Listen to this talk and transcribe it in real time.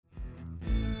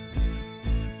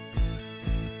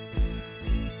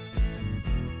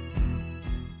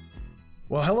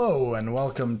Well, hello and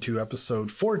welcome to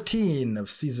episode 14 of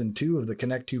season 2 of the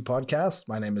Connect 2 podcast.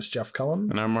 My name is Jeff Cullen.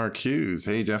 And I'm Mark Hughes.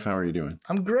 Hey, Jeff, how are you doing?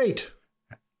 I'm great.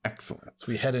 Excellent.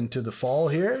 So we head into the fall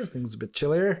here. Things a bit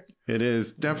chillier. It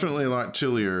is definitely a lot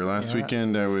chillier. Last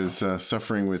weekend, I was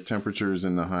suffering with temperatures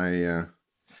in the high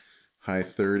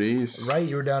 30s. Right,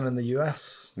 you were down in the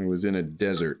U.S. I was in a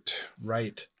desert.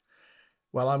 Right.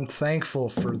 Well, I'm thankful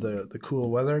for the cool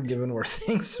weather, given where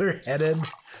things are headed.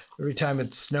 Every time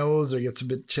it snows or gets a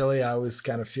bit chilly, I always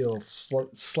kind of feel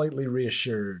slightly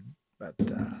reassured. But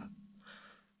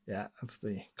yeah, that's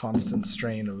the constant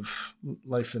strain of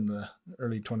life in the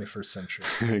early 21st century.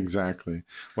 Exactly.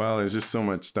 Well, there's just so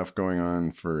much stuff going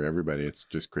on for everybody. It's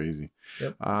just crazy.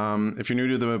 Yep. If you're new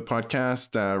to the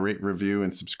podcast, rate, review,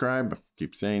 and subscribe.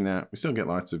 Keep saying that. We still get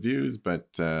lots of views, but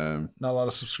not a lot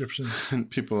of subscriptions.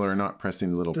 People are not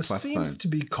pressing the little plus sign. This seems to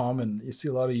be common. You see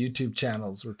a lot of YouTube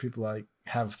channels where people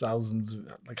have thousands,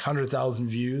 100,000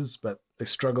 views, but they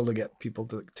struggle to get people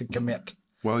to commit.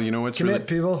 Well, you know what's commit,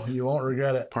 people. You won't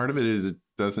regret it. Part of it is it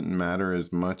doesn't matter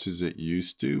as much as it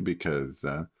used to because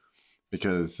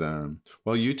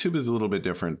YouTube is a little bit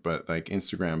different, but like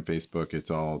Instagram, Facebook, it's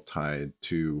all tied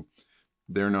to.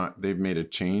 They've made a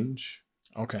change.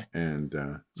 Okay. And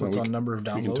so it's on number of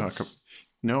downloads.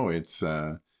 No, it's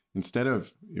instead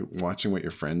of watching what your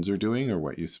friends are doing or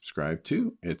what you subscribe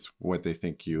to, it's what they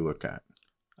think you look at.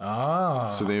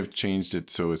 Ah. So they've changed it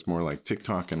so it's more like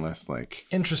TikTok and less like.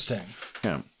 Interesting.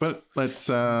 Yeah, but let's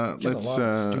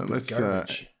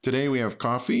today we have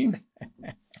coffee.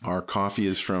 Our coffee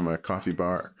is from a coffee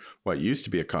bar, what used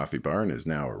to be a coffee bar and is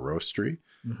now a roastery.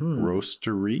 Mm-hmm.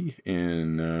 Roastery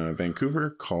in Vancouver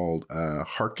called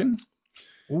Harkin.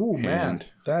 Ooh, man,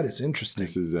 that is interesting.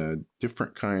 This is a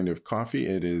different kind of coffee.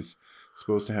 It is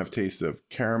supposed to have tastes of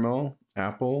caramel,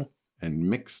 apple, and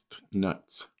mixed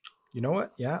nuts. You know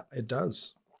what? Yeah, it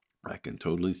does. I can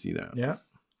totally see that. Yeah.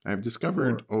 I've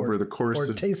discovered over the course of...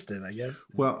 Or tasted, I guess.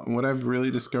 Well, what I've really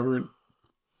discovered...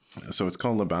 So it's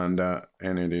called La Banda,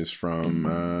 and it is from...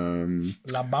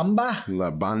 La Bamba?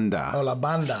 La Banda. Oh, La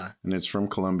Banda. And it's from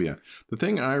Colombia. The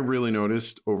thing I really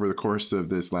noticed over the course of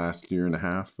this last year and a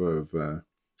half of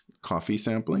coffee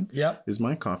sampling is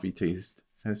my coffee taste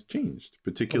has changed,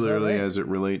 particularly as it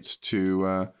relates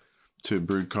to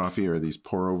brewed coffee or these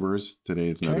pour-overs. Today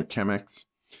is another Chemex.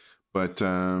 But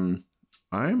I'm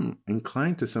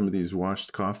inclined to some of these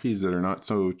washed coffees that are not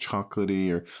so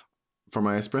chocolatey. Or for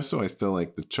my espresso, I still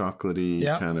like the chocolatey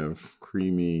kind of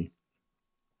creamy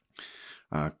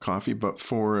coffee. But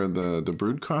for the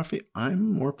brewed coffee,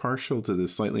 I'm more partial to the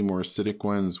slightly more acidic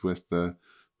ones with the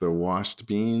washed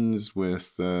beans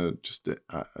with just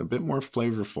a bit more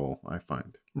flavorful, I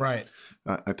find. Right.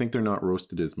 I think they're not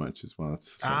roasted as much as well.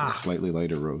 It's a slightly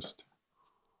lighter roast.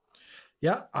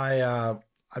 Yeah, I've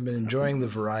been enjoying the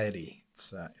variety.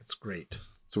 It's great.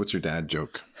 So what's your dad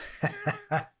joke?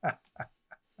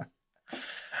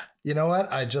 You know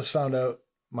what? I just found out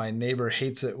my neighbor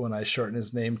hates it when I shorten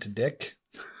his name to Dick.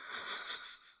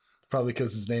 Probably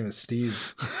because his name is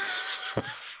Steve.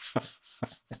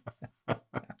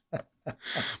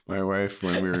 My wife,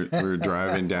 when we were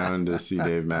driving down to see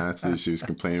Dave Matthews, she was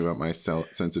complaining about my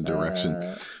sense of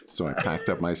direction. So I packed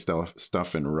up my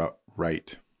stuff and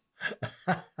right.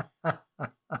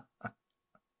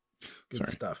 Good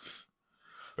stuff.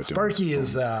 But Sparky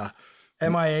is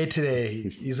MIA today.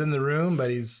 He's in the room, but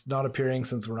he's not appearing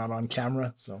since we're not on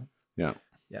camera. So yeah,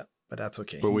 but that's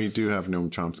okay. But we do have Noam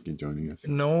Chomsky joining us.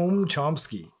 Noam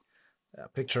Chomsky, a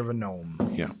picture of a gnome.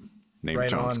 Yeah, named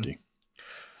right Chomsky.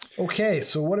 Okay,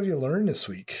 so what have you learned this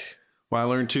week? Well, I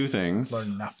learned two things.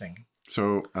 Learned nothing.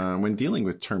 So when dealing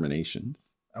with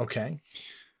terminations,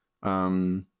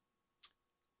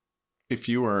 if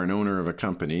you are an owner of a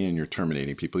company and you're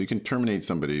terminating people, you can terminate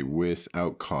somebody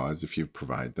without cause if you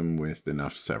provide them with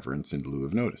enough severance in lieu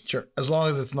of notice. Sure, as long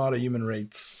as it's not a human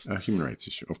rights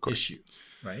issue, of course.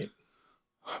 Right?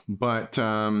 But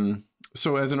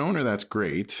so as an owner, that's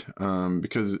great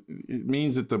because it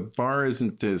means that the bar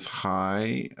isn't as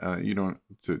high. You don't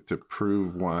to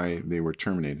prove why they were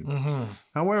terminated. Mm-hmm.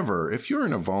 However, if you're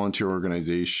in a volunteer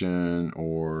organization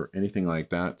or anything like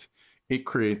that, it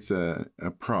creates a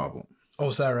problem. Oh,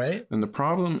 is that right? And the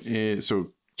problem is,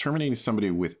 so terminating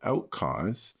somebody without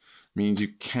cause means you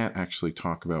can't actually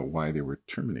talk about why they were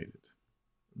terminated.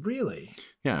 Really?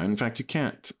 Yeah. In fact, you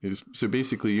can't. So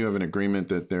basically, you have an agreement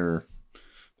that they're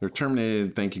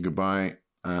terminated. Thank you. Goodbye.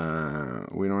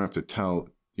 We don't have to tell.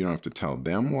 You don't have to tell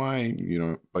them why.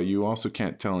 But you also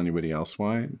can't tell anybody else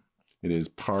why. It is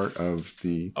part of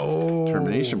the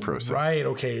termination process. Right.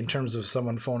 Okay. In terms of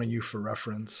someone phoning you for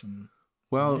reference and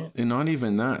Well, right? And not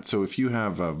even that. So if you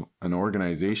have an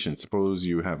organization, suppose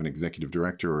you have an executive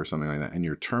director or something like that, and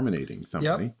you're terminating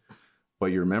somebody, but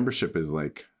your membership is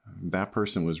like, that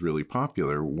person was really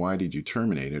popular. Why did you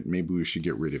terminate it? Maybe we should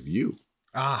get rid of you.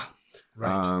 Ah,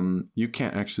 right. You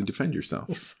can't actually defend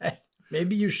yourself.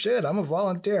 Maybe you should. I'm a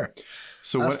volunteer.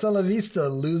 So Hasta la vista,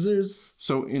 losers.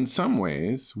 So in some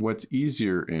ways, what's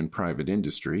easier in private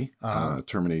industry,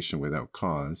 termination without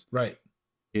cause, right,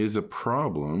 is a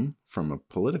problem from a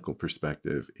political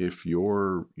perspective if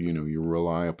you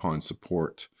rely upon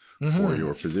support for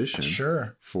your position,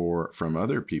 from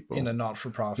other people in a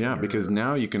not-for-profit. Yeah, because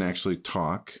now you can actually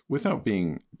talk without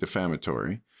being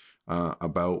defamatory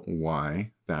about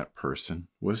why that person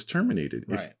was terminated.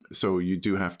 Right. So you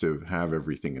do have to have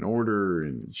everything in order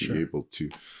and be able to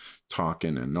talk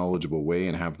in a knowledgeable way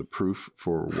and have the proof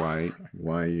for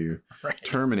why you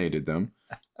terminated them.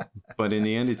 But in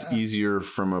the end, it's easier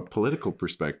from a political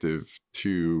perspective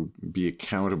to be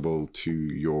accountable to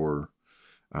your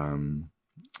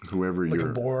whoever like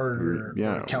you're, a board or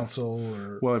a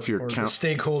council or if you're the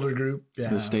stakeholder group,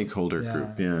 the stakeholder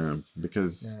group,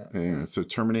 because so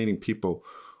terminating people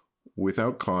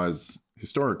without cause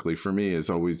historically for me has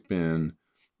always been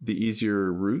the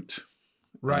easier route,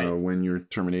 right? When you're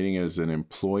terminating as an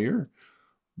employer,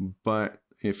 but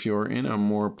if you're in a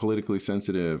more politically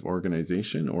sensitive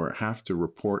organization or have to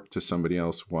report to somebody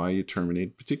else why you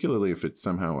terminate, particularly if it's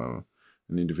somehow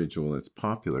an individual that's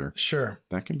popular,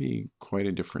 that can be quite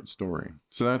a different story.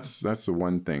 So that's the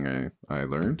one thing I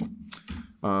learned.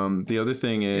 The other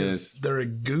thing is there a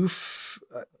goof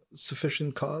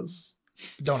sufficient cause?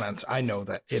 Don't answer. I know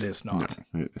that it is not.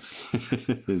 No,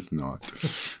 it is not.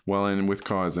 Well, and with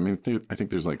cause, I mean, I think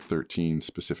there's like 13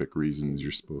 specific reasons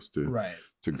you're supposed to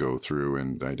go through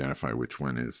and identify which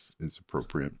one is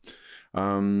appropriate.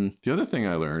 The other thing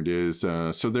I learned is,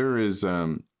 so there is,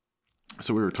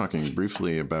 so we were talking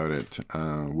briefly about it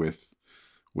with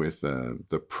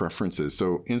the preferences.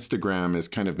 So Instagram has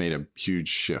kind of made a huge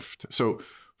shift. So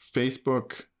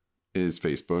Facebook is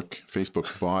Facebook.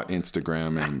 Facebook bought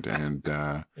Instagram and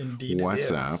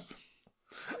WhatsApp.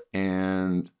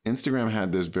 And Instagram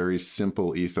had this very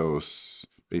simple ethos,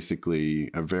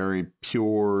 basically a very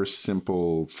pure,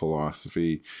 simple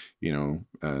philosophy,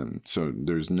 so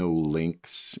there's no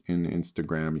links in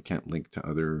Instagram. You can't link to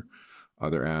other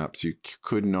apps. You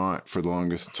could not, for the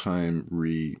longest time,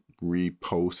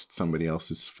 repost somebody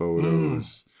else's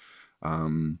photos.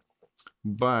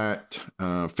 But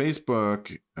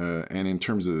Facebook and in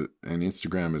terms of and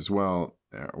Instagram as well,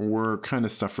 we're kind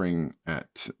of suffering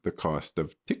at the cost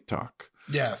of TikTok.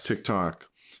 Yes. TikTok.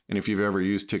 And if you've ever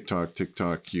used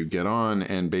TikTok, you get on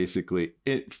and basically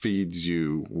it feeds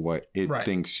you what it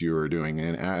thinks you're doing.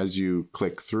 And as you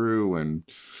click through and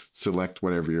select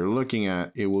whatever you're looking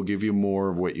at, it will give you more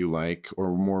of what you like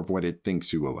or more of what it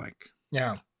thinks you will like.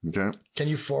 Yeah. Okay. Can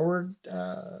you forward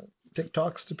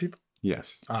TikToks to people?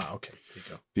 Yes. Okay. There you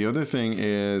go. The other thing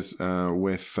is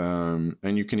with, and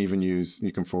you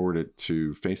can forward it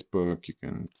to Facebook. You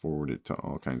can forward it to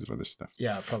all kinds of other stuff.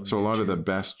 Yeah, probably. So a lot of the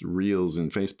best reels in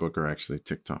Facebook are actually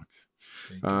TikTok.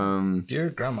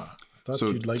 Dear Grandma.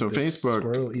 So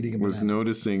Facebook was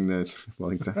noticing that,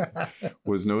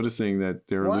 was noticing that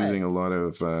they're losing a lot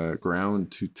of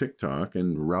ground to TikTok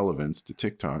and relevance to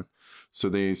TikTok. So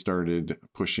they started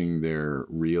pushing their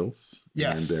reels.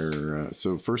 Yes. And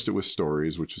so first it was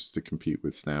stories, which was to compete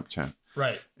with Snapchat.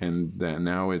 Right. And then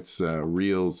now it's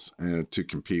reels to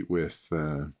compete with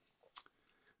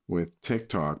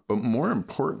TikTok. But more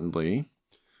importantly,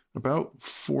 about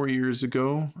 4 years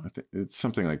ago, I think it's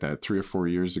something like that, 3 or 4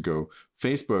 years ago,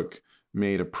 Facebook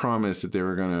made a promise that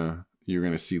you're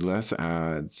going to see less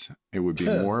ads. It would be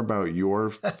more about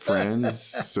your friends.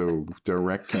 So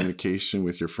direct communication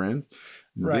with your friends.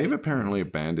 Right. They've apparently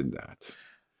abandoned that.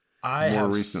 I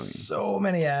have so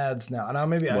many ads now.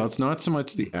 And it's not so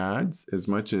much the ads as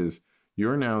much as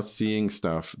you're now seeing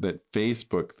stuff that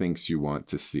Facebook thinks you want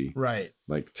to see. Right.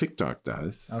 Like TikTok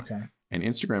does. Okay. And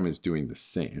Instagram is doing the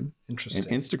same. Interesting.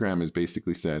 And Instagram has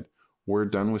basically said, we're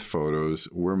done with photos.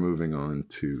 We're moving on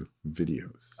to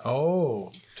videos.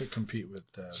 Oh, to compete with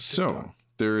So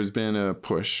there has been a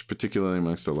push, particularly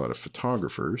amongst a lot of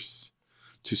photographers,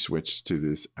 to switch to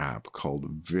this app called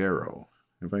Vero.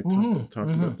 Have I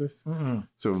talked about this? Mm-hmm.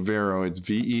 So Vero, it's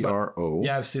Vero.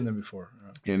 Yeah, I've seen them before.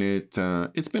 And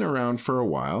it's been around for a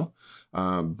while,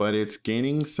 but it's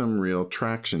gaining some real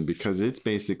traction because it's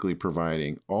basically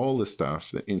providing all the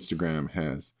stuff that Instagram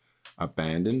has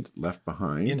abandoned, left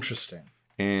behind. Interesting.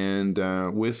 And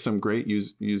with some great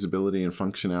usability and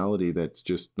functionality that's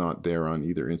just not there on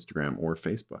either Instagram or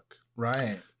Facebook.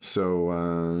 Right.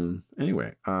 So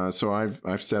anyway, so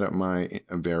I've set up my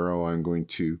Vero. I'm going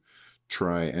to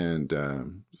try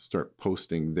and start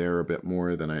posting there a bit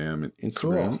more than I am in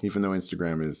Instagram. Cool. Even though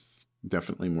Instagram is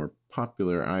definitely more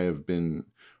popular, I have been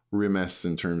remiss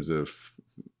in terms of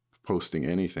posting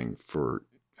anything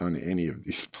on any of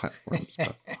these platforms.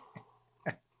 But.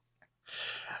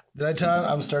 Did I tell you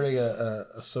I'm starting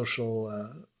a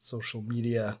social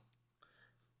media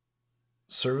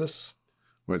service?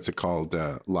 What's it called?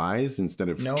 Lies instead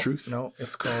of truth? No,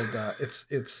 it's called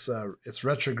it's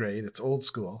retrograde. It's old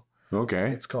school. Okay.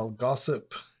 It's called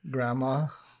Gossip Grandma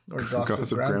or Gossip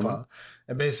Grandpa.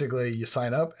 And basically you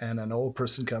sign up and an old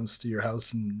person comes to your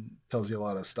house and tells you a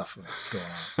lot of stuff that's going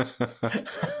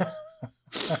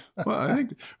on.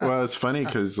 Well, it's funny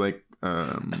because like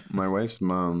my wife's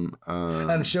mom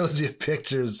and shows you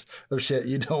pictures of shit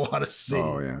you don't want to see.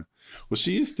 Oh yeah. Well,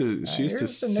 she used to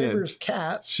sit. Neighbor's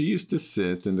cat. She used to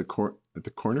sit in at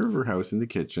the corner of her house in the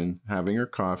kitchen, having her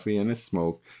coffee and a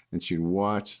smoke, and she'd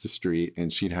watch the street,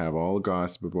 and she'd have all the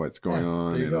gossip of what's going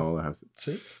on in all the houses.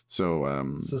 See? So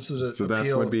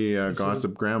that would be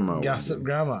Gossip Grandma. Gossip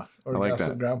Grandma or like Gossip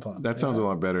that. Grandpa. That sounds a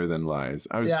lot better than Lies.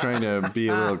 I was trying to be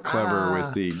a little clever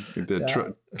with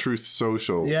the Truth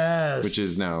Social, which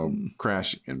is now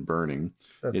crashing and burning.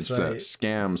 It's right.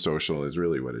 Scam social is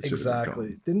really what it should have been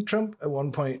called. Didn't Trump at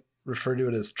one point refer to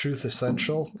it as Truth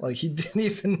Essential? Like he didn't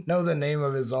even know the name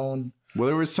of his own. Well,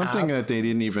 there was something that they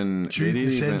didn't even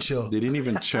Essential. They didn't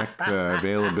even check the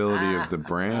availability of the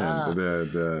brand,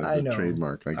 the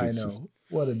trademark. Like I know.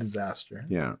 What a disaster.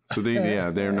 Yeah. So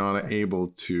they're not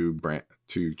able to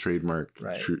trademark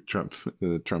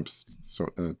Trump's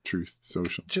Truth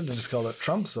Social. Should have just called it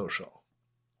Trump Social.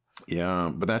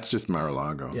 Yeah, but that's just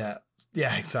Mar-a-Lago.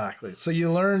 Yeah, exactly. So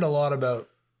you learned a lot about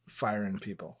firing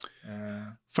people.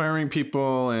 Firing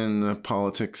people and the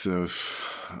politics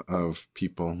of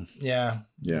people. Yeah.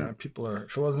 People are.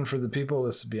 If it wasn't for the people,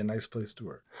 this would be a nice place to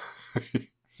work.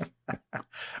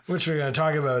 Which we're going to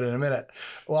talk about in a minute.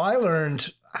 Well, I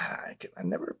learned. I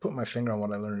never put my finger on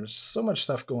what I learned. There's so much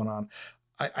stuff going on.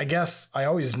 I guess I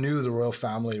always knew the royal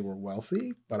family were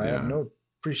wealthy, but I had no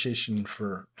appreciation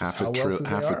for half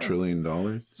 $1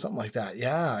 trillion, something like that.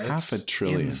 Yeah, half a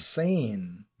trillion,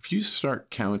 insane. If you start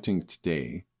counting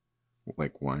today,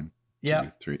 like 1,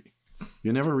 2, 3,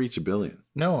 you never reach $1 billion.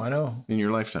 No, I know. In your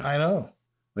lifetime, I know.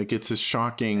 Like it's a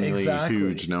shockingly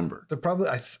huge number. They're probably.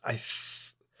 I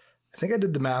think I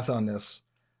did the math on this.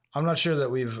 I'm not sure that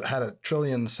we've had 1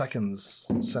 trillion seconds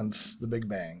since the Big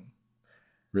Bang.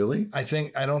 Really? I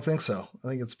don't think so. I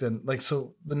think it's been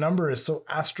so the number is so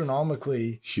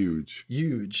astronomically huge.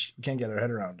 You can't get our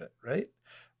head around it, right?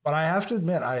 But I have to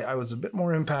admit, I was a bit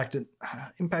more impacted.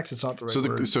 Impacted's not the right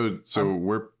word. So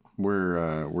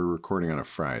we're recording on a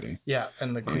Friday. Yeah,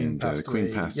 and the Queen passed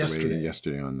away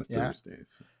yesterday on the Thursday.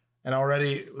 So. And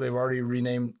they've already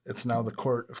renamed. It's now the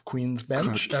Court of Queen's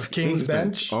Bench of King's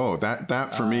Bench. Oh,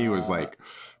 that for me was like.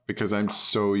 Because I'm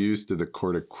so used to the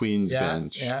Court of Queen's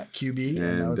Bench. Yeah, QB.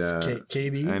 And now it's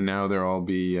KB. And now they'll all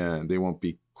be, they won't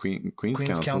be Queen's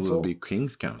Council. They'll be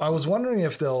King's Council. I was wondering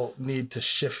if they'll need to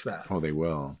shift that. Oh, they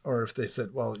will. Or if they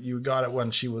said, well, you got it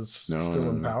when she was still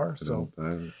in power.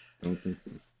 I don't think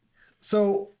so.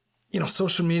 So,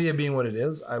 social media being what it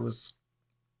is, I was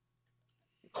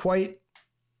quite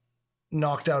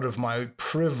knocked out of my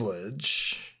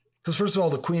privilege. Because first of all,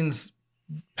 the Queen's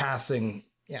passing...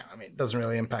 Yeah, I mean, it doesn't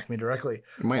really impact me directly.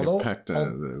 It might impact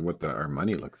what our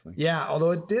money looks like. Yeah,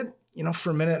 although it did,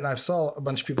 for a minute, and I saw a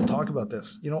bunch of people talk about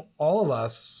this. All of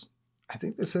us, I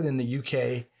think they said in the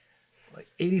UK, like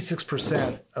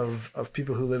 86% of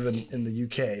people who live in the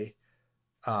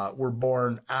UK were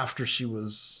born after she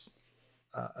was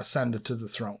ascended to the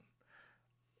throne.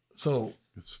 So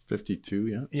it's 52,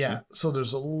 yeah. Yeah, so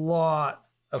there's a lot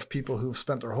of people who've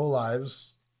spent their whole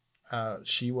lives.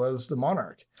 She was the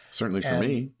monarch. Certainly for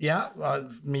me. Yeah,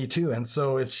 me too. And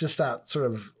so it's just that sort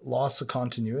of loss of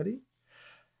continuity.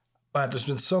 But there's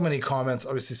been so many comments.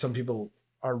 Obviously, some people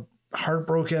are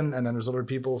heartbroken. And then there's other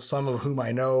people, some of whom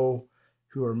I know,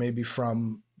 who are maybe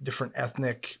from different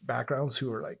ethnic backgrounds,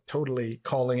 who are like totally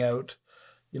calling out,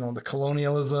 the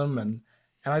colonialism. And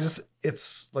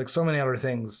it's like so many other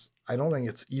things. I don't think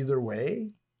it's either way.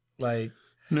 Like...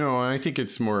 No, I think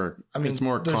it's more. It's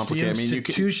more complicated. The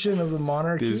institution of the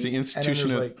monarchy. There's the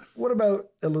institution of. What about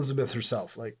Elizabeth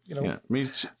herself? Yeah,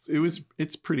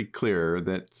 it's pretty clear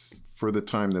that for the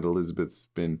time that Elizabeth's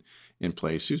been in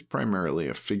place, she was primarily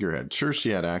a figurehead. Sure, she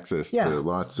had access to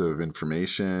lots of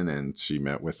information, and she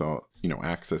met with all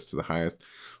access to the highest.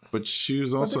 But she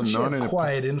was also not in a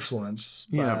quiet influence.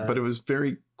 Yeah, but it was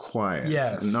very quiet.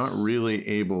 Yes, not really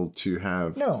able to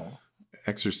have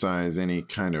exercise any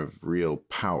kind of real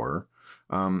power.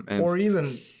 Or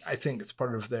even, I think it's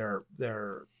part of their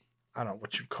I don't know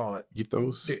what you call it.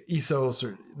 Ethos,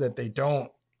 or that they don't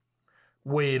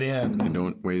wade in. They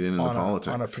don't wade in the politics.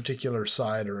 On a particular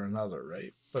side or another,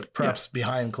 right? But perhaps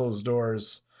behind closed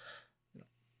doors,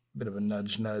 a bit of a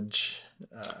nudge.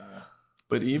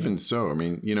 But even so, I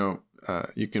mean,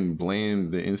 you can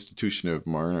blame the institution of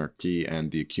monarchy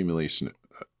and the accumulation,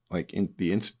 like in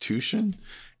the institution,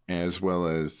 as well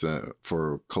as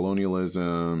for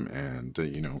colonialism and,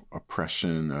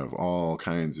 oppression of all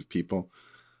kinds of people.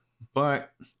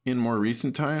 But in more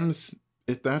recent times,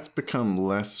 that's become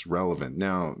less relevant.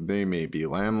 Now, they may be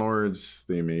landlords.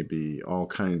 They may be all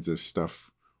kinds of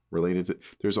stuff related to,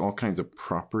 there's all kinds of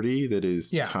property that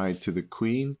is tied to the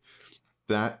queen.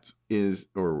 That is,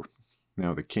 or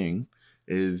now the king,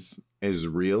 is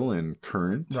real and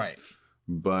current. Right.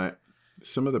 But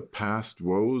some of the past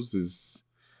woes is,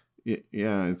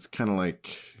 it's kind of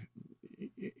like,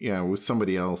 it was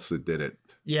somebody else that did it.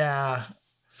 Yeah.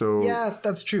 So. Yeah,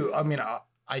 that's true. I mean,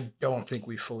 I don't think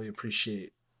we fully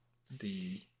appreciate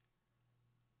the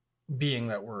being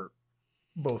that we're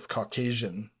both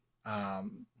Caucasian.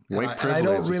 White privilege. I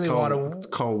don't really want to. It's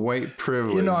called white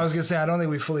privilege. I was going to say, I don't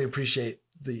think we fully appreciate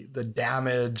the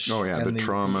damage and the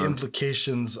trauma, the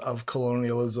implications of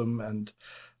colonialism. And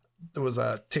there was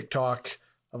a TikTok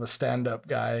of a stand-up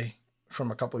guy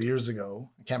from a couple of years ago.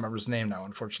 I can't remember his name now,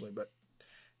 unfortunately,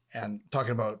 and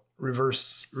talking about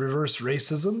reverse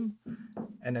racism.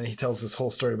 And then he tells this whole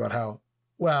story about how,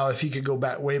 well, if he could go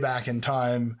way back in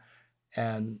time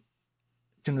and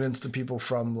convince the people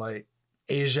from like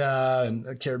Asia and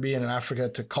the Caribbean and Africa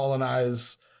to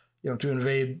colonize, to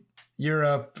invade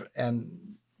Europe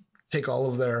and take all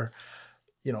of their,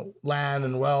 land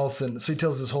and wealth. And so he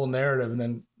tells this whole narrative.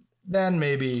 And then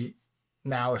maybe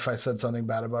now if I said something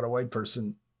bad about a white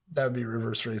person, that would be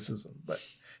reverse racism. But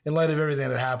in light of everything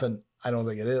that happened, I don't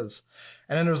think it is.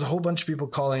 And then there's a whole bunch of people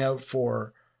calling out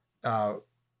for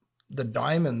the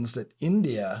diamonds that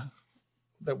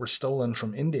were stolen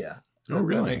from India. Oh,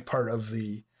 really? That make part of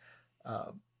the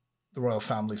royal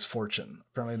family's fortune.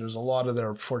 Apparently there's a lot of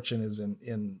their fortune is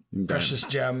in precious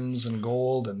gems and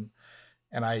gold.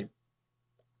 And I,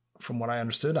 from what I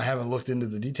understood, I haven't looked into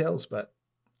the details, but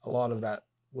a lot of that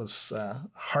was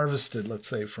harvested, let's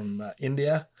say, from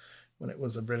India when it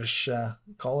was a British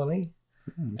colony.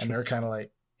 And they're kind of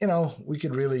like, we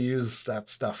could really use that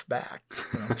stuff back.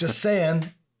 Just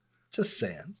saying.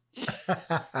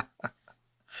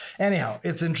 Anyhow,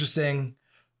 it's interesting.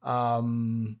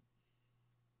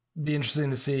 Be interesting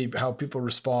to see how people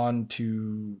respond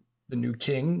to the new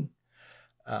king.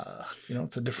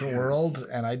 It's a different world.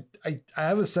 And I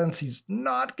have a sense he's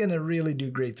not going to really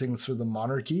do great things for the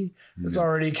monarchy. It's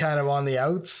already kind of on the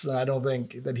outs. And I don't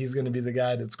think that he's going to be the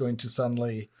guy that's going to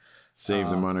suddenly save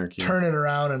the monarchy, turn it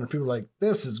around. And people are like,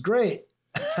 this is great.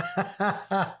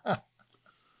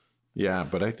 Yeah,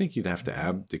 but I think you'd have to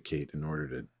abdicate in order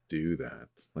to do that.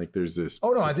 Like there's this.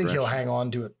 Oh, no, I think he'll hang on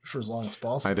to it for as long as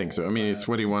possible. I think so. I mean, it's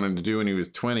what he wanted to do when he was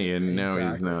 20 and now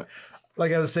he's not.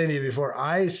 Like I was saying to you before,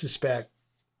 I suspect,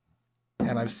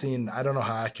 and I've seen, I don't know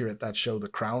how accurate that show The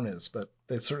Crown is, but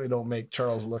they certainly don't make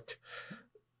Charles look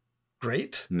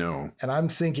great. No. And I'm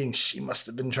thinking she must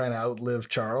have been trying to outlive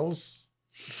Charles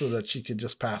so that she could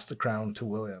just pass the crown to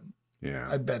William. Yeah.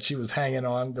 I bet she was hanging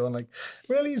on going like,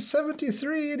 well, he's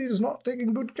 73 and he's not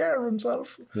taking good care of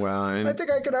himself. Well, I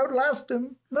think I could outlast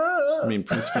him. I mean,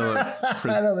 Prince Philip. I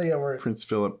don't think it worked. Prince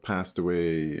Philip passed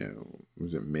away,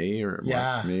 was it May or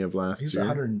May of last year? He was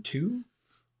 102?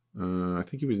 I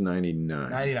think he was 99.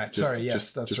 99. Sorry,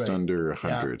 yes, that's just right. Just under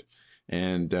 100. Yeah.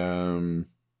 And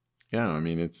I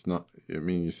mean, it's not, I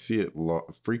mean, you see it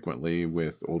frequently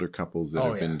with older couples that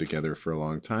have been together for a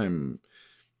long time.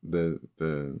 The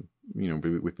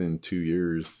within 2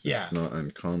 years, it's not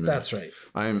uncommon. That's right.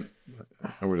 I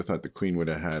would have thought the Queen would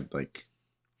have had like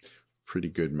pretty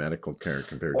good medical care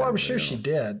compared to I'm sure she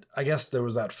did. I guess there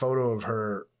was that photo of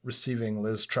her receiving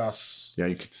Liz Truss. Yeah,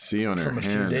 you could see on her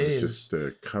hand it was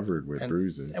just covered with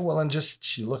bruises. And just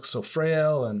she looks so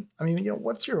frail. And I mean,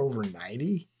 what's your over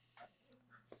 90?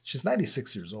 She's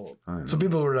 96 years old. So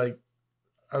people were like,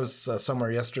 I was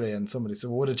somewhere yesterday and somebody said,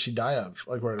 well, what did she die of?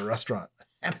 Like we're at a restaurant.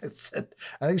 And I said,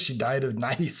 I think she died of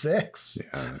 96.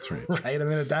 Yeah, that's right. Right. I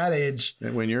mean, at that age,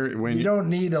 when you don't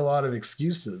need a lot of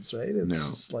excuses, right? It's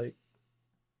just like.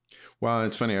 Well,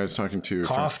 it's funny. I was talking to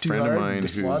a friend of mine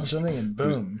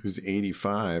who's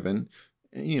 85 and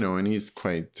he's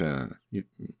quite, is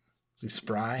he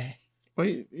spry? Well,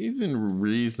 he's in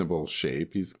reasonable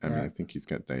shape. I mean, I think he's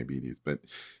got diabetes, but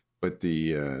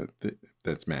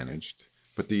that's managed.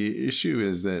 But the issue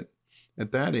is that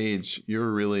at that age,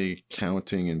 you're really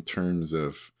counting in terms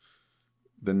of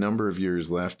the number of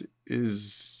years left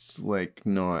is like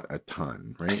not a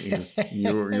ton, right?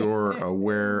 You're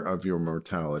aware of your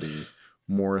mortality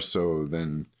more so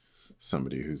than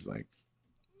somebody who's like,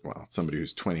 well, somebody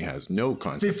who's 20 has no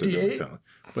concept 58? Of mortality.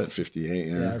 But 58,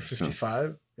 yeah, 55,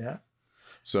 so. Yeah.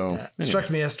 So anyway. It struck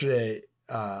me yesterday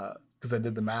because I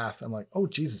did the math. I'm like, oh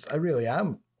Jesus, I really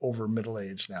am over middle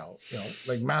age now.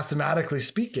 Like mathematically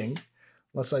speaking,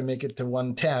 unless I make it to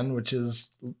 110, which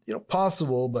is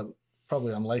possible, but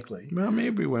probably unlikely. Well,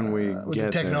 maybe when we with get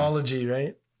the technology, there.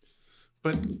 Right?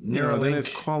 But then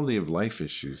it's quality of life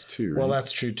issues too. Right? Well,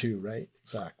 that's true too, right?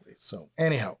 Exactly. So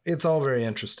anyhow, it's all very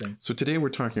interesting. So today we're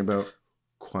talking about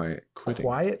quiet quitting.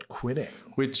 Quiet quitting.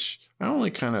 Which I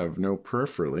only kind of know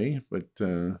peripherally, but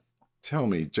tell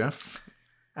me, Jeff,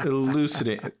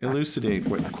 elucidate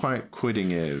what quiet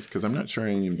quitting is, because I'm not sure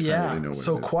I even entirely know what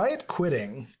so it is. Quiet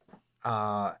quitting,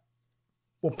 well,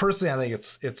 personally, I think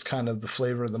it's kind of the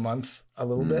flavor of the month a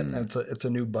little bit, and it's a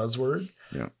new buzzword.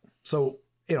 Yeah. So,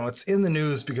 it's in the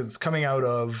news because it's coming out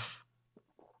of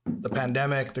the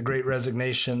pandemic, the Great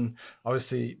Resignation.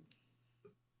 Obviously,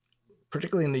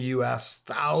 particularly in the US,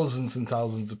 thousands and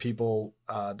thousands of people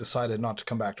decided not to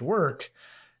come back to work.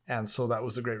 And so that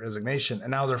was the Great Resignation.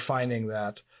 And now they're finding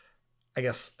that, I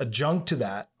guess, adjunct to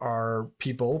that are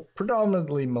people,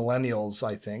 predominantly millennials,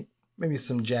 I think, maybe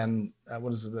some Gen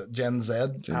Z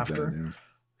after,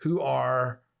 who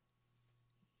are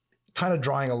kind of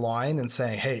drawing a line and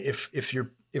saying, hey,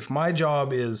 if my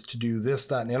job is to do this,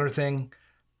 that, and the other thing,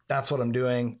 that's what I'm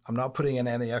doing. I'm not putting in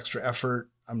any extra effort.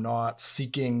 I'm not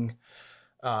seeking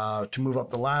to move up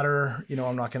the ladder.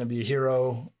 I'm not going to be a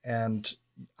hero. And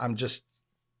I'm just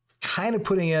kind of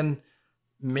putting in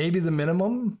maybe the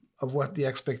minimum of what the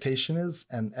expectation is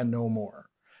and no more.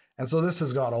 And so this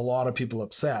has got a lot of people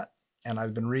upset. And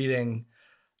I've been reading,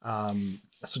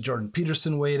 so Jordan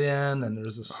Peterson weighed in, and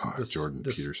there's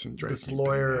this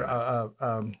lawyer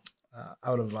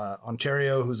out of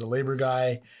Ontario who's a labor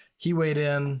guy. He weighed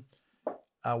in.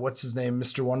 What's his name?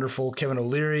 Mr. Wonderful, Kevin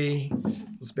O'Leary,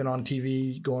 who's been on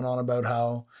TV going on about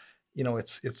how,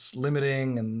 it's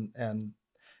limiting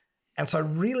and so I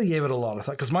really gave it a lot of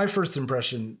thought, because my first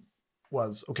impression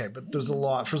was, okay, but there's a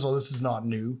lot. First of all, this is not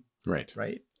new. Right.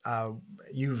 Right.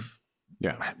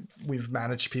 We've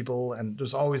managed people, and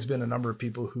there's always been a number of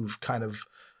people who've kind of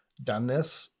done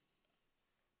this.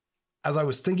 As I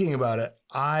was thinking about it,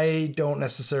 I don't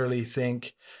necessarily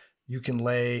think you can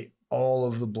lay all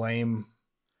of the blame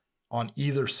on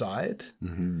either side.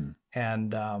 Mm-hmm.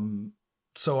 And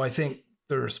so I think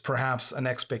there's perhaps an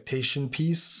expectation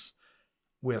piece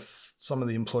with some of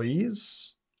the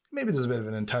employees. Maybe there's a bit of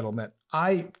an entitlement.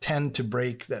 I tend to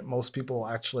break that most people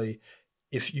actually,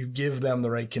 if you give them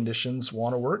the right conditions,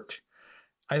 want to work.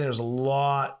 I think there's a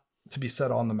lot to be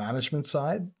said on the management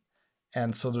side.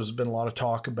 And so there's been a lot of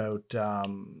talk about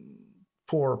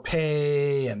poor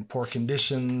pay and poor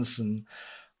conditions. And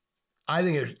I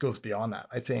think it goes beyond that.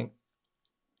 I think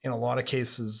in a lot of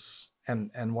cases,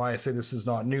 and why I say this is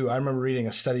not new, I remember reading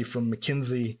a study from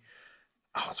McKinsey.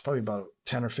 It's probably about a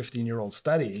 10 or 15-year-old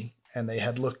study. And they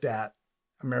had looked at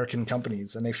American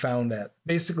companies, and they found that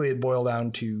basically it boiled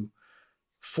down to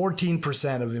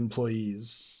 14% of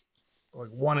employees, like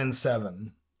 1 in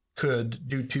 7, could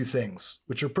do two things,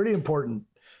 which are pretty important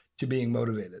to being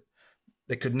motivated.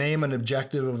 They could name an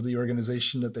objective of the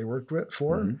organization that they worked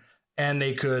for, mm-hmm. and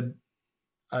they could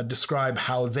describe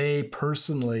how they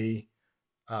personally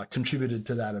contributed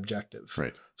to that objective.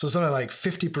 Right. So something like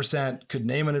 50% could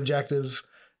name an objective.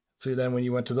 So then when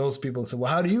you went to those people and said,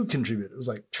 well, how do you contribute? It was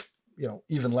like,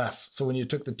 even less. So when you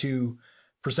took the two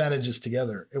percentages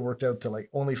together, it worked out to like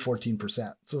only 14%.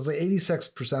 So it's like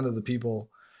 86% of the people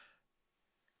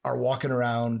are walking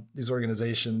around these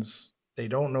organizations. They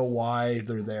don't know why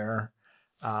they're there.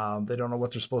 They don't know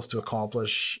what they're supposed to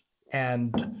accomplish.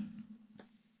 And,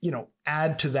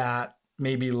 add to that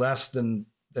maybe less than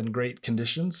great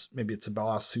conditions. Maybe it's a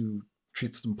boss who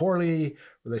treats them poorly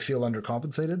or they feel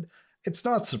undercompensated. It's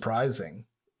not surprising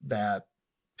that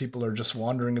people are just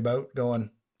wandering about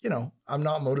going, I'm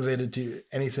not motivated to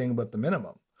anything but the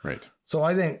minimum. Right. So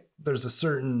I think there's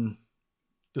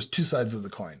two sides of the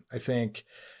coin. I think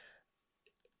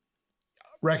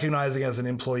recognizing as an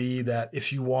employee that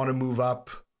if you want to move up,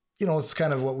 it's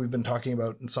kind of what we've been talking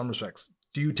about in some respects.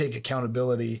 Do you take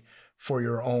accountability for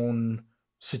your own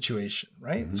situation,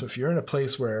 right? Mm-hmm. So if you're in a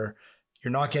place where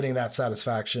you're not getting that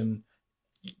satisfaction,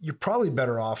 you're probably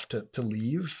better off to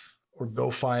leave or go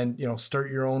find,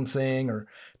 start your own thing, or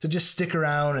to just stick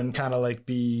around and kind of like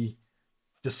be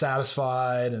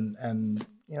dissatisfied and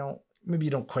maybe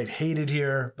you don't quite hate it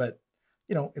here, but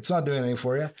it's not doing anything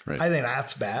for you. Right. I think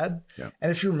that's bad. Yeah.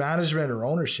 And if you're management or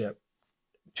ownership,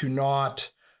 to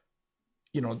not,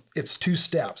 it's 2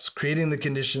 steps: creating the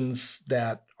conditions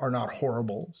that are not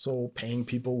horrible. So paying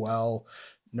people well,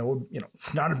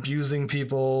 not abusing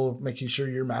people, making sure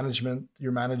your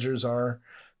managers are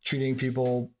treating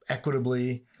people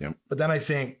equitably. Yep. But then I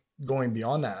think going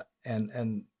beyond that,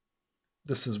 and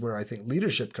this is where I think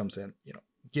leadership comes in,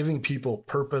 giving people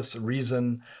purpose,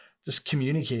 reason, just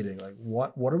communicating, like,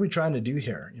 what are we trying to do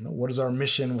here? What is our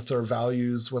mission? What's our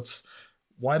values?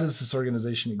 Why does this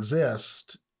organization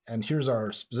exist? And here's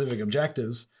our specific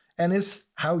objectives, and is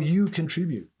how you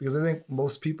contribute. Because I think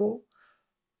most people,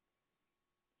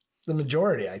 the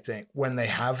majority, I think, when they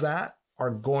have that, are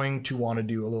going to want to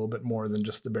do a little bit more than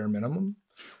just the bare minimum.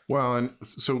 Well, and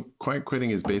so quiet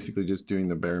quitting is basically just doing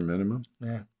the bare minimum.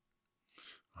 Yeah.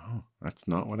 Oh, that's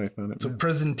not what I thought it so meant.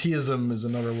 Presenteeism is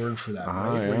another word for that,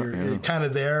 right? Yeah, Where you're kind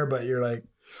of there, but you're like.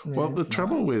 Well, the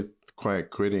trouble with quiet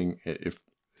quitting, if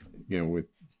with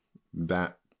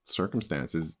that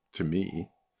circumstances, to me,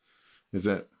 is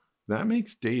that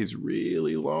makes days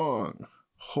really long.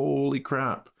 Holy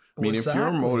crap! I mean, if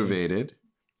you're motivated,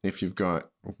 if you've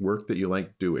got work that you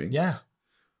like doing, yeah,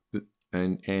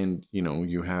 and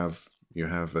you have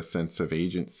a sense of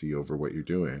agency over what you're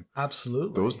doing.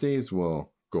 Absolutely, those days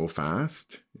will go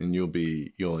fast, and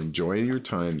you'll enjoy your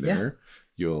time there.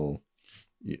 Yeah.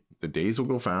 The days will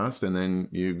go fast, and then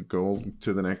you go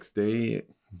to the next day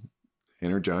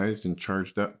energized and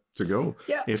charged up to go.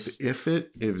 Yes. If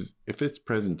it's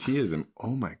presenteeism,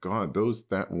 oh my God,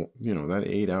 that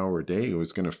 8-hour day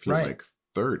was going to feel like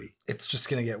 30. It's just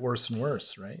going to get worse and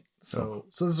worse, right? So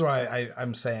this is why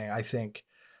I'm saying I think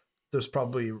there's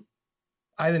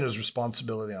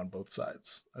responsibility on both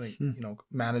sides. I think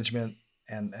management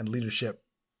and leadership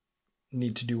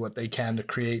need to do what they can to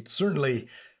create certainly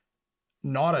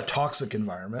not a toxic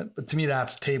environment, but to me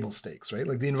that's table stakes, right?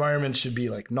 Like the environment should be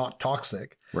like not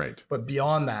toxic, right? But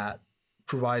beyond that,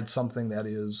 provide something that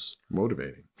is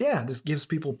motivating. Yeah, that gives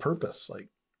people purpose, like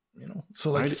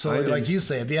like you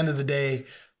say, at the end of the day,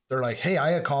 they're like, hey,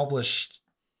 I accomplished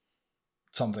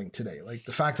something today. Like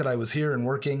the fact that I was here and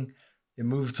working, it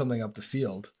moved something up the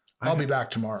field. I'll be back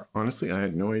tomorrow. Honestly, I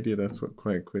had no idea that's what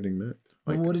quiet quitting meant.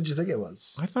 Like, what did you think it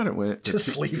was? I thought it went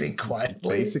just leaving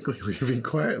quietly. Basically leaving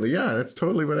quietly. Yeah, that's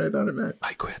totally what I thought it meant.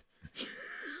 I quit.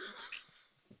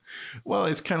 Well,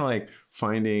 it's kind of like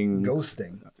finding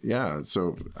ghosting. Yeah.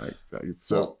 So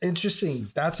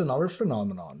interesting. That's another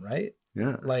phenomenon, right?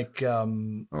 Yeah. Like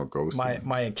ghosting.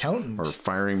 My accountant. Or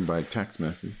firing by text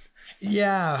message.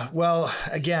 Yeah. Well,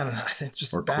 again, I think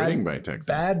just quitting by text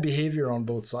bad behavior on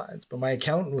both sides. But my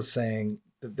accountant was saying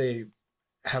that they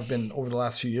have been over the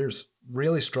last few years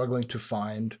really struggling to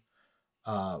find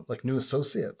like new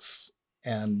associates.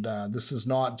 And this is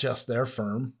not just their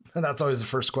firm. And that's always the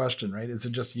first question, right? Is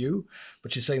it just you?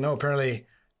 But she's saying, no, apparently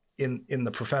in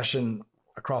the profession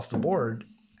across the board,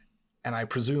 and I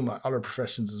presume other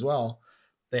professions as well,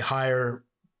 they hire,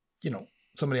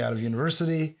 somebody out of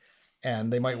university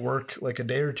and they might work like a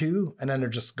day or two and then they're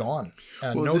just gone.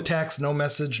 No text, no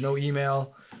message, no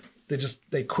email.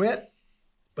 They quit,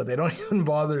 but they don't even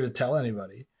bother to tell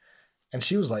anybody. And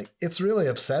she was like, it's really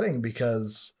upsetting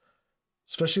because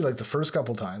especially like the first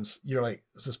couple times, you're like,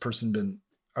 has this person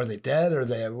are they dead? Were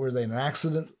they in an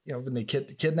accident? Been they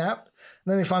kidnapped?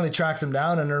 And then they finally tracked them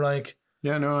down and they're like,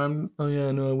 yeah, no,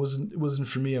 it wasn't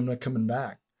for me. I'm not coming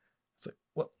back. It's like,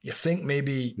 well, you think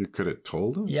maybe you could have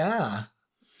told them? Yeah.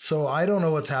 So I don't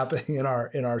know what's happening in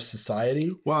our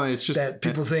society. Well, it's just that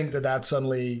people think that that's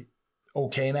suddenly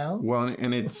okay now. Well,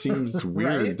 and it seems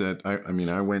weird right? that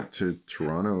I went to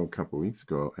Toronto a couple of weeks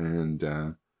ago, and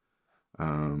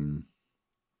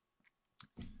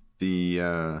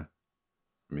the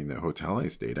hotel I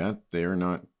stayed at, they're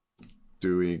not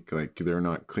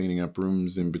cleaning up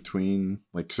rooms in between.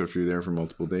 Like, so if you're there for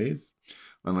multiple days,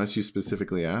 unless you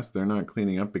specifically ask, they're not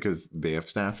cleaning up because they have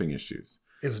staffing issues.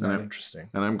 Isn't that interesting?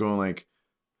 And I'm going like,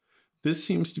 this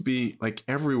seems to be like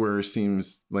everywhere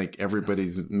seems like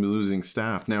everybody's losing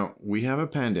staff. Now, we have a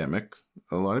pandemic.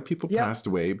 A lot of people passed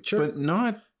away, but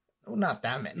not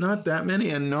that many. Not that many,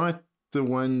 and not the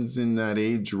ones in that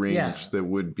age range that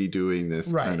would be doing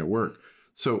this kind of work.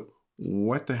 So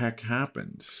what the heck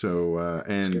happened? So,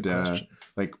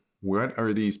 like, what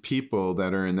are these people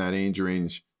that are in that age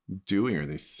range doing? Are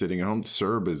they sitting at home?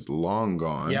 CERB is long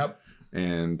gone. Yep.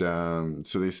 And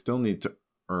so they still need to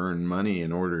earn money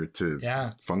in order to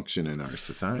function in our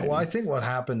society. Well, I think what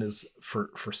happened is for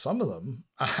some of them,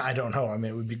 I don't know. I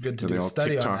mean, it would be good to do a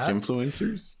study on that.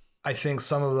 Influencers? I think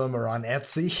some of them are on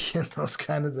Etsy and those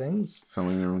kind of things.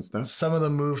 Selling their own stuff? Some of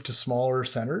them moved to smaller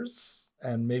centers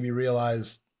and maybe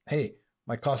realize, hey,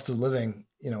 my cost of living,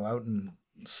 out in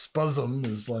Spuzzum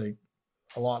is like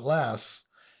a lot less,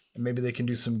 and maybe they can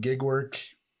do some gig work,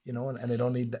 and they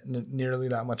don't need nearly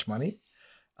that much money.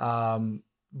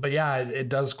 But yeah, it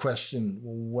does question,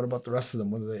 well, what about the rest of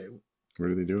them? What are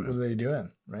they doing? What are they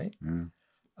doing? Right. Yeah.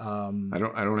 I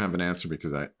don't have an answer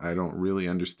because I don't really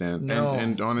understand. No.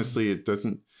 And honestly, it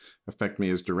doesn't affect me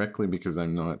as directly because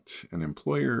I'm not an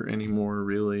employer anymore,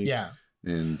 really. Yeah.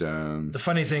 And the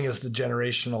funny thing is the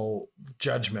generational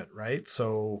judgment, right?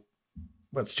 So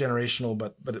what's generational,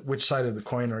 but which side of the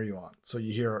coin are you on? So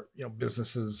you hear,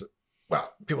 businesses,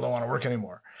 well, people don't want to work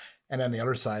anymore. And then the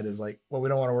other side is like, well, we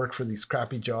don't want to work for these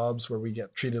crappy jobs where we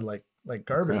get treated like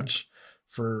garbage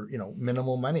for,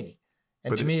 minimal money.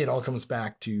 And to me, it all comes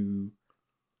back to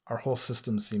our whole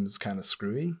system seems kind of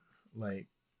screwy. Like,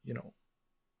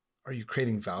 are you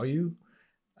creating value?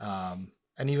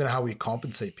 And even how we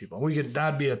compensate people.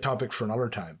 That'd be a topic for another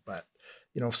time. But,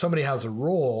 if somebody has a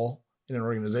role in an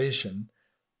organization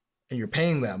and you're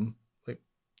paying them, like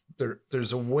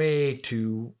there's a way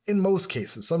to, in most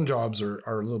cases, some jobs are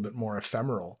a little bit more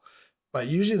ephemeral, but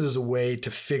usually there's a way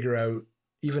to figure out,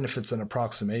 even if it's an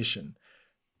approximation,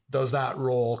 does that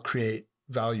role create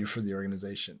value for the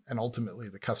organization and ultimately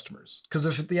the customers? Because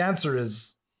if the answer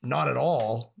is not at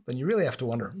all, then you really have to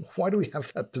wonder, why do we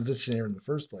have that position here in the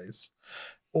first place?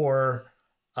 Or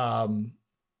in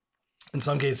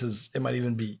some cases, it might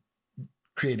even be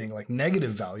creating like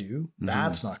negative value. Mm-hmm.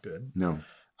 That's not good. No.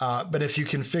 But if you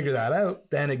can figure that out,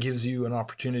 then it gives you an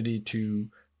opportunity to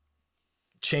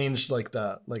change like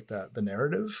the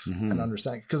narrative mm-hmm. and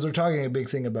understand, because they're talking a big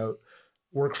thing about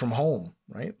work from home,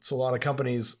 right? So a lot of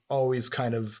companies always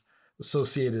kind of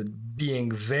associated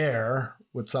being there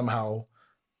with somehow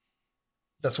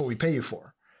that's what we pay you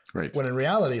for. Right. When in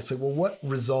reality, it's like, well, what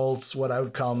results, what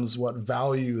outcomes, what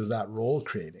value is that role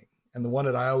creating? And the one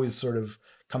that I always sort of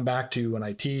come back to when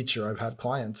I teach or I've had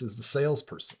clients is the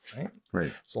salesperson, right?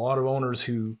 Right. So a lot of owners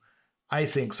who I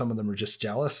think some of them are just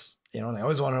jealous, and they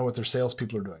always want to know what their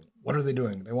salespeople are doing. What are they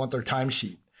doing? They want their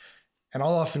timesheet. And I'll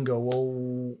often go,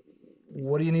 well,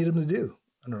 what do you need them to do?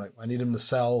 And they're like, I need them to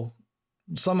sell.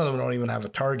 Some of them don't even have a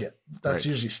target. That's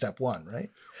usually step one, right?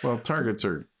 Well, targets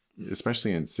are,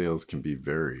 especially in sales, can be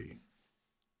very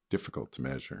difficult to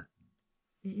measure.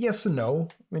 Yes and no.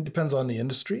 I mean, it depends on the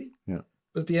industry. Yeah.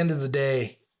 But at the end of the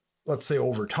day, let's say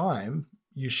over time,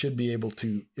 you should be able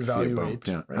to evaluate.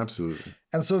 Yeah, right? Absolutely.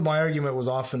 And so my argument was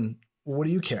often, well, what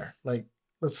do you care? Like,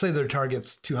 let's say their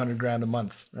target's $200,000 a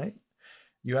month, right?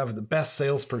 You have the best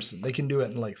salesperson. They can do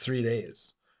it in like 3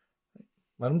 days.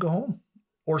 Let them go home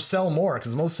or sell more,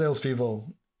 because most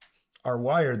salespeople are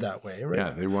wired that way, right?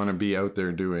 Yeah, they want to be out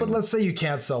there doing. But let's say you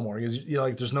can't sell more because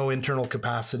there's no internal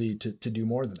capacity to do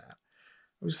more than that.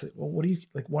 I would say, well,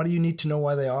 why do you need to know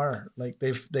why they are? Like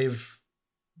they've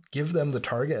give them the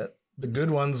target. The good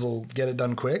ones will get it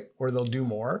done quick, or they'll do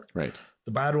more. Right.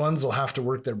 The bad ones will have to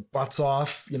work their butts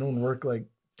off, and work like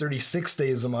 36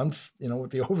 days a month,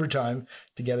 with the overtime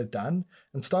to get it done,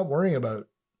 and stop worrying about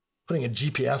putting a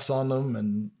GPS on them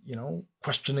and,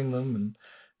 questioning them. And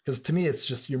because to me, it's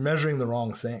just, you're measuring the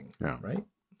wrong thing. Yeah. Right.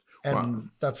 And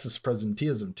that's this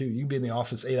presenteeism too. You can be in the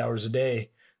office 8 hours a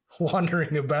day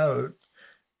wandering about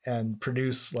and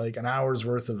produce like an hour's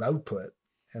worth of output.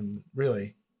 And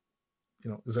really,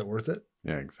 is it worth it?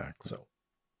 Yeah, exactly. So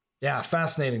yeah,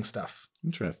 fascinating stuff.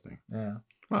 Interesting. Yeah.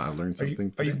 Well, I learned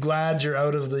something. Are you glad you're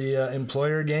out of the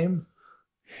employer game?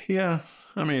 Yeah.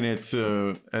 I mean, it's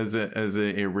as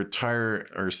a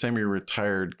retired or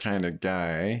semi-retired kind of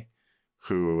guy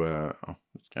who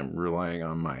I'm relying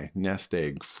on my nest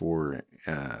egg for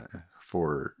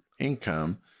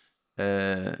income.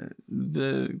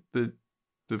 The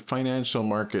financial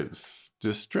markets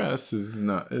distress is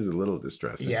a little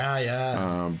distressing.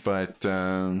 Yeah. But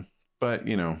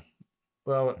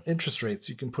Well, interest rates,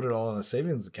 you can put it all in a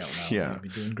savings account now. Yeah. You'll be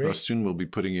doing great. Well, soon we'll be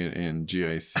putting it in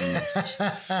GICs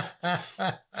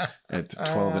at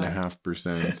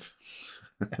 12.5%.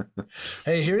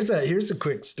 Hey, here's a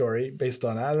quick story based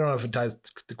on, I don't know if it ties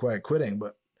to quiet quitting,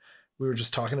 but we were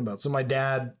just talking about. So my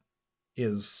dad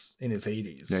is in his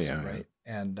 80s, right?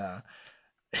 Yeah. And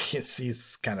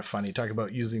he's kind of funny. Talk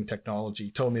about using technology.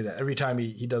 He told me that every time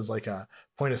he does like a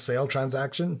point of sale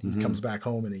transaction, he comes back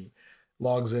home and he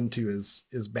logs into his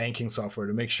banking software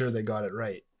to make sure they got it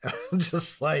right. I'm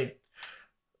just like,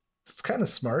 it's kind of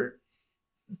smart,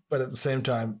 but at the same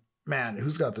time, man,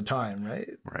 who's got the time, right?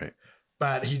 Right.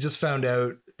 But he just found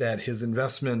out that his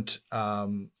investment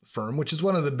firm, which is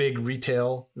one of the big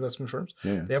retail investment firms,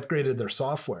 they upgraded their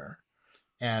software,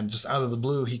 and just out of the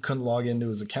blue, he couldn't log into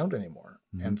his account anymore.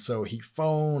 Mm-hmm. And so he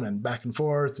phoned and back and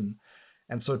forth, and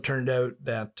And so it turned out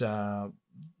that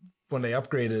when they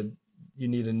upgraded, you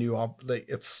need a new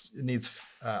it needs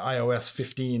iOS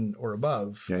 15 or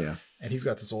above. Yeah. And he's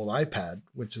got this old iPad,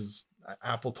 which is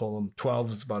Apple told him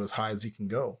 12 is about as high as he can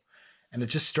go. And it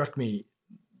just struck me.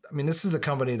 I mean, this is a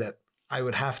company that I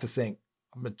would have to think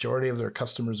a majority of their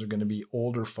customers are going to be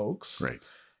older folks. Right.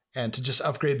 And to just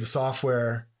upgrade the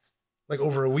software like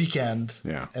over a weekend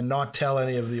and not tell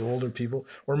any of the older people,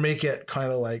 or make it kind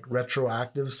of like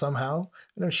retroactive somehow.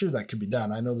 And I'm sure that could be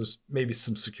done. I know there's maybe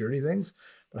some security things,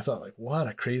 but I thought, like, what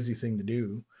a crazy thing to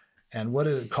do. And what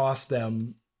did it cost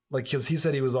them? Like, because he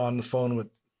said he was on the phone with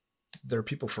their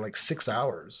people for like 6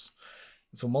 hours.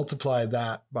 And so multiply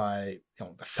that by,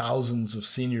 the thousands of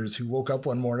seniors who woke up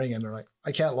one morning and they're like,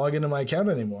 I can't log into my account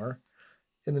anymore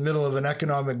in the middle of an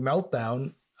economic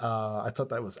meltdown. I thought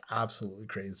that was absolutely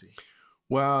crazy.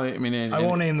 Well, I mean, I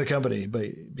won't name the company, but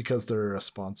because they're a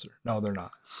sponsor. No, they're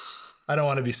not. I don't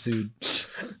want to be sued.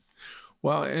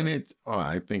 Well, and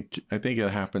I think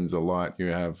it happens a lot. You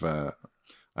have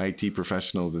IT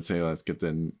professionals that say, let's get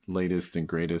the latest and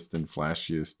greatest and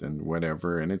flashiest and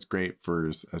whatever. And it's great for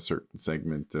a certain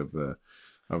segment of the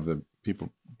people,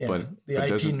 but the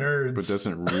IT nerds, but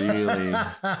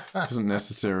doesn't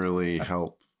necessarily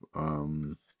help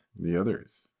the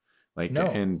others. Like, no.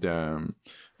 And I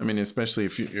mean, especially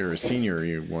if you're a senior,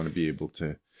 you want to be able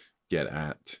to get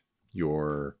at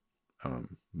your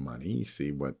money,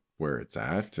 see where it's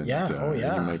at. And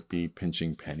you might be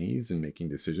pinching pennies and making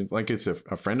decisions. Like, it's a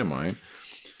friend of mine.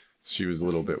 She was a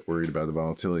little bit worried about the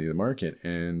volatility of the market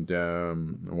and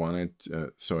wanted,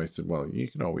 so I said, well,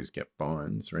 you can always get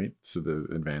bonds, right? So the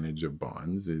advantage of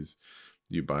bonds is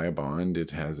you buy a bond, it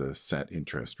has a set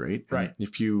interest rate. Right. And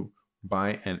if you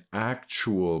buy an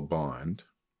actual bond,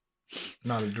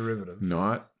 not a derivative,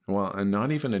 not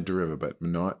even a derivative, but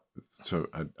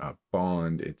a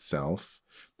bond itself.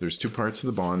 There's two parts of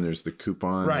the bond. There's the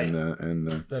coupon, right, and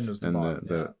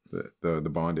the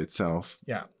bond itself.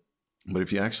 Yeah. But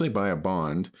if you actually buy a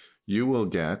bond, you will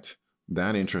get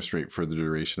that interest rate for the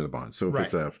duration of the bond. So if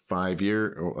it's a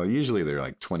 5-year, usually they're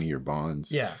like 20-year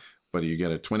bonds. Yeah. But you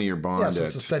get a 20-year bond so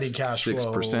it's a steady cash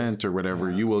 6% or whatever,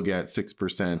 you will get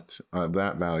 6% of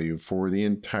that value for the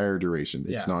entire duration.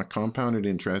 It's not compounded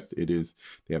interest. It is,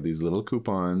 they have these little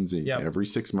coupons. Every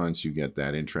 6 months you get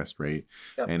that interest rate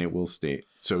and it will stay.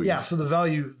 So so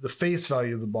the face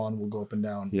value of the bond will go up and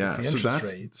down with the interest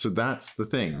rate. So that's the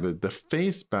thing. The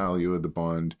face value of the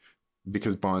bond,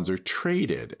 because bonds are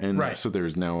traded. And so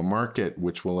there's now a market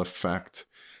which will affect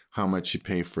how much you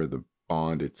pay for the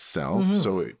bond itself. Mm-hmm.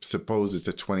 So suppose it's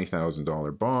a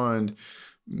 $20,000 bond,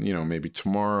 maybe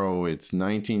tomorrow it's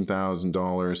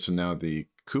 $19,000. So now the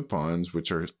coupons,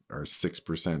 which are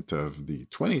 6% of the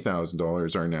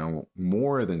 $20,000, are now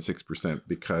more than 6%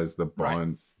 because the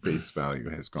bond face value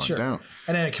has gone down.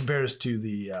 And then it compares to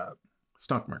the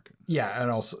stock market. Yeah. And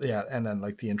also, and then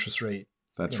like the interest rate.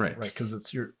 That's right. Right. Because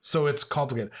it's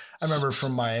complicated. I remember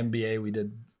from my MBA, we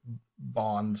did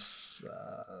bonds.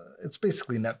 It's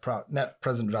basically net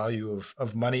present value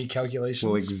of money calculations.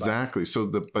 Well, exactly.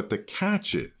 But the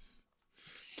catch is,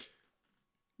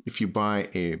 if you buy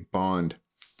a bond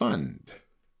fund,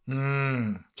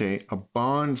 okay, a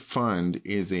bond fund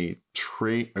is the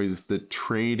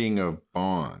trading of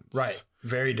bonds. Right.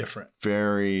 Very different.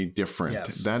 Very different.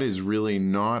 Yes. That is really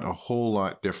not a whole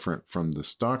lot different from the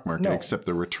stock market, except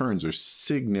the returns are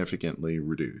significantly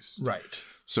reduced. Right.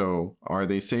 So are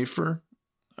they safer?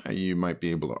 You might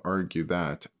be able to argue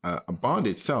that. A bond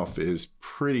itself is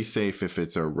pretty safe if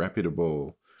it's a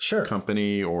reputable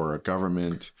company or a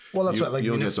government. Well, that's right. Like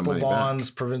municipal bonds,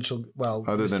 provincial. Well,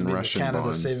 other than Russian Canada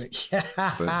bonds,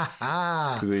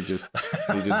 because they just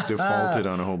defaulted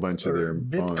on a whole bunch of their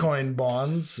Bitcoin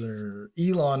bonds or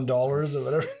Elon dollars or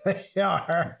whatever they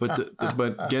are.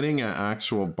 But getting an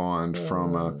actual bond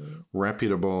from a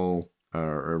reputable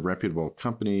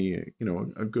company,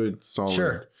 a good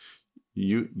solid.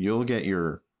 You'll get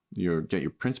your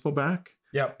principal back.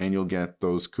 Yep. And you'll get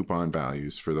those coupon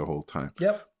values for the whole time.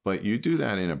 Yep. But you do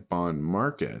that in a bond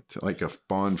market, like a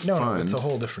bond fund. No, it's a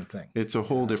whole different thing. It's a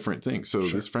whole different thing. So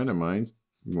this friend of mine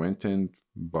went and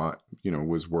bought,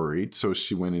 was worried. So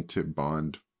she went into a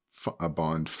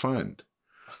bond fund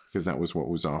because that was what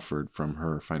was offered from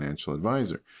her financial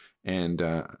advisor. And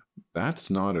that's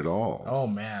not at all. Oh,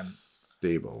 man.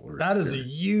 Stable. That is a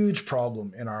huge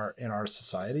problem in our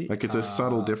society. Like, it's a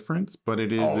subtle difference, but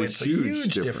it is a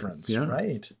huge difference. Yeah.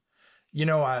 Right.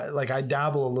 I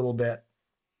dabble a little bit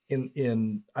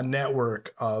in a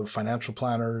network of financial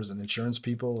planners and insurance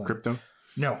people. And crypto?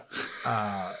 No.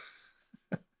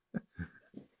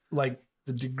 Like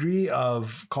the degree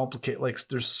of like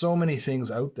there's so many things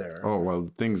out there. Oh,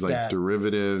 well, things like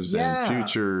derivatives and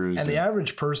futures. And the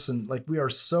average person, like we are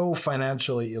so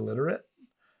financially illiterate.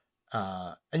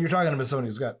 And you're talking about someone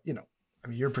who's got, I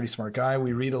mean, you're a pretty smart guy.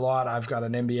 We read a lot. I've got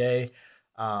an MBA.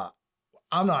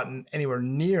 I'm not anywhere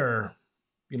near,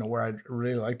 where I'd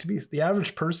really like to be. The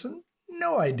average person,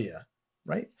 no idea,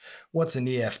 right? What's an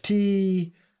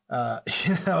EFT?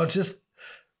 Just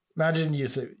imagine you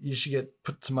say you should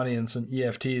put some money in some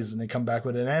EFTs and they come back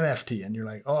with an NFT and you're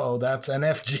like, oh, that's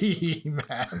NFG,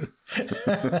 man.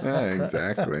 Yeah,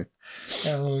 exactly.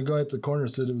 And when we go at the corner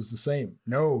said it was the same.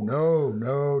 No.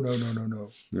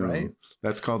 Right?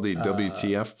 That's called the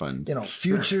WTF fund.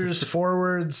 Futures,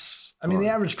 forwards. I mean, the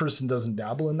average person doesn't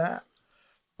dabble in that.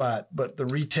 But the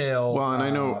retail and I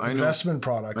know investment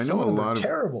products, some of them are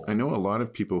terrible. I know a lot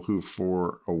of people who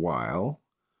for a while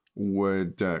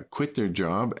would quit their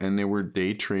job and they were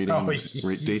day trading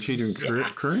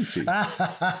currency.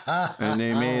 And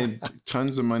they made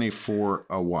tons of money for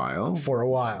a while.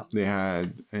 They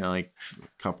had like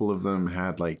a couple of them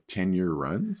had like 10-year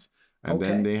runs and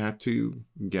then they had to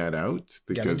get out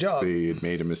because they had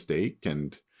made a mistake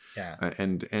and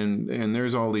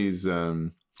there's all these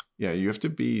you have to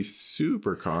be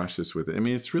super cautious with it. I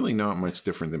mean, it's really not much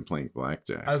different than playing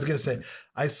blackjack. I was going to say,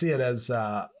 I see it as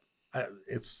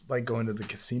it's like going to the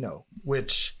casino,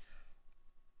 which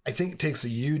I think takes a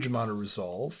huge amount of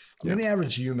resolve. I mean, the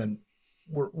average human,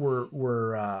 we're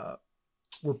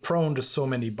prone to so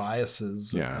many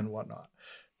biases and whatnot.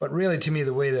 But really, to me,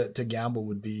 the way to gamble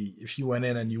would be if you went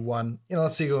in and you won,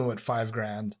 let's say you go in with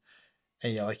 $5,000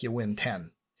 and you win 10,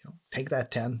 take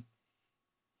that 10,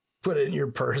 put it in your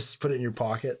purse, put it in your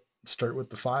pocket, start with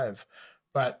the 5.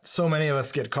 But so many of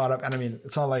us get caught up. And I mean,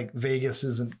 it's not like Vegas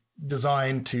isn't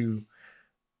designed to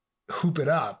hoop it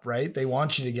up, right? They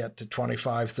want you to get to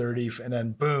 25, 30, and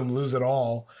then boom, lose it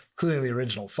all, including the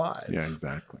original 5. Yeah,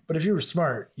 exactly. But if you were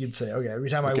smart, you'd say, okay,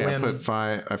 every time I win, I put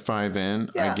five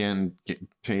in, again, get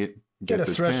a the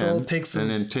threshold, 10, and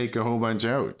then take a whole bunch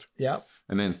out. Yep.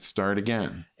 And then start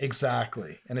again.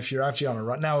 Exactly. And if you're actually on a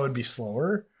run, now it would be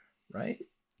slower, right?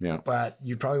 Yeah. But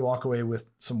you'd probably walk away with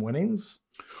some winnings.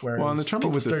 Whereas and the trouble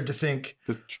with start to think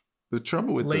the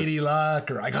trouble with Lady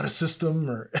Luck or I got a system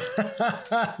or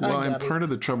and part of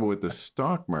the trouble with the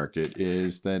stock market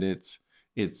is that it's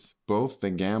both the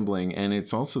gambling and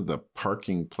it's also the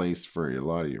parking place for a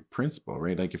lot of your principal,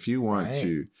 right? Like if you want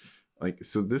to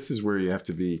so this is where you have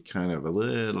to be kind of a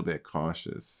little bit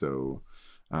cautious. So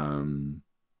and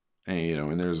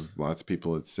there's lots of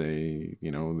people that say,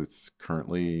 it's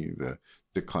currently the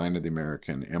decline of the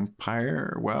American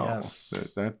empire. Well,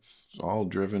 that's all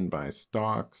driven by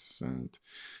stocks and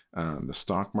the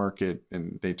stock market.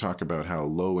 And they talk about how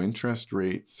low interest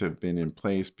rates have been in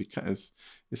place because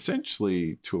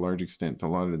essentially, to a large extent, a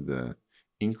lot of the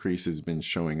increase has been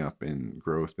showing up in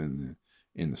growth in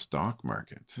the stock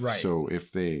market. Right. So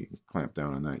if they clamp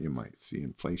down on that, you might see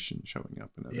inflation showing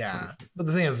up in other places. But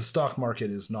the thing is, the stock market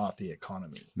is not the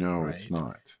economy. No, right? It's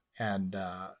not. And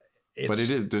but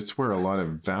it is. That's where a lot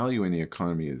of value in the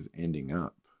economy is ending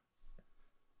up.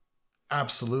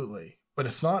 Absolutely, but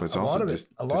it's not. But a lot of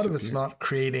it's not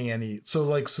creating any. So,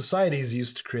 like societies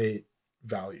used to create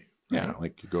value. Right? Yeah,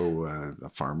 like you go, a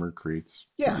farmer creates.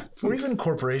 Yeah, or even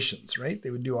corporations, right? They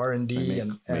would do R&D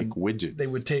and make widgets. They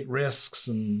would take risks,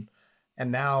 and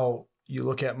now you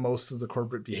look at most of the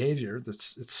corporate behavior.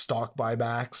 It's stock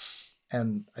buybacks,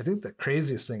 and I think the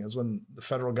craziest thing is when the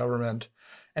federal government.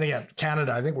 And again,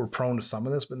 Canada, I think we're prone to some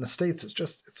of this, but in the States,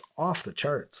 it's off the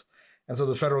charts. And so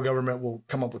the federal government will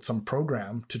come up with some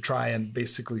program to try and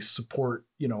basically support,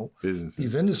 businesses.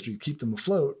 These industries, keep them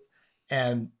afloat.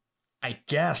 And I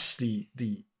guess the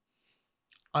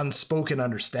unspoken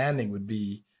understanding would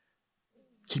be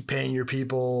keep paying your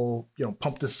people,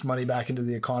 pump this money back into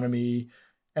the economy.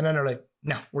 And then they're like,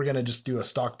 no, we're going to just do a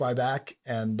stock buyback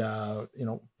and,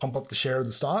 pump up the share of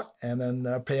the stock and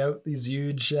then pay out these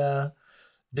huge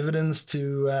dividends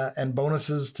to and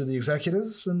bonuses to the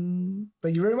executives, and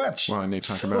thank you very much. Well, and they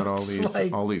talk about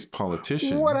all these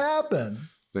politicians. What happened?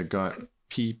 That got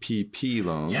PPP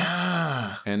loans.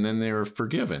 Yeah, and then they were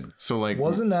forgiven. So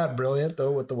wasn't that brilliant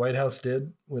though? What the White House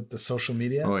did with the social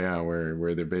media? Oh yeah,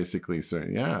 where they're basically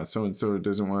saying, so and so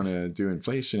doesn't want to do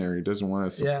inflationary, doesn't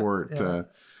want to support.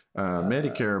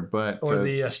 Medicare, but or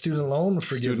the student loan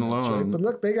forgiveness. Right? But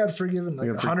look, they got forgiven like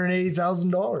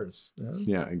 $180,000.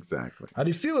 Yeah, exactly. How do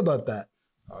you feel about that?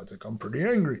 I think I'm pretty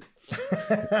angry.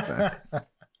 Exactly.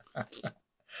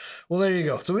 Well, there you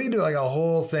go. So we can do like a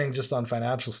whole thing just on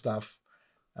financial stuff.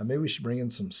 Maybe we should bring in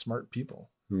some smart people.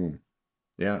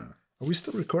 Yeah. Are we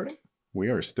still recording? We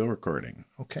are still recording.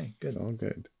 Okay, good. It's all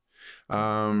good.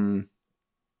 Right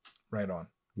on.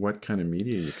 What kind of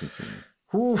media are you consuming?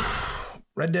 Whew.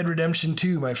 Red Dead Redemption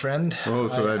 2, my friend. Oh,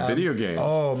 so that video game.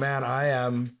 Oh man, I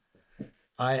am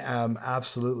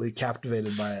absolutely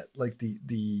captivated by it. Like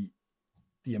the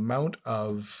amount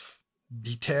of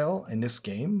detail in this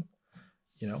game,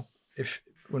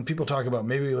 when people talk about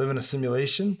maybe we live in a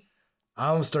simulation,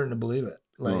 I'm starting to believe it.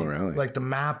 Like, really? Like the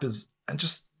map is, and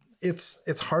just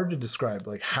it's hard to describe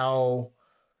like how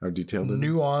detailed,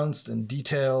 nuanced and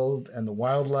detailed, and the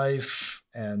wildlife,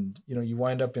 and you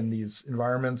wind up in these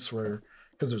environments where,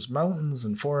 because there's mountains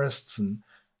and forests and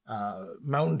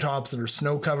mountaintops that are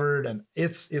snow covered, and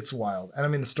it's wild. And I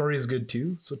mean the story is good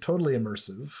too, so totally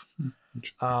immersive.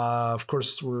 Of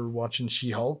course, we're watching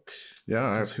She-Hulk. Yeah,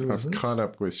 I've caught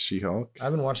up with She-Hulk. I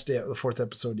haven't watched the fourth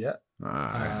episode yet.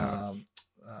 I have.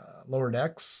 Lower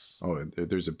Decks. Oh,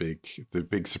 there's a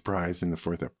big surprise in the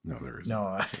fourth episode. No, there isn't.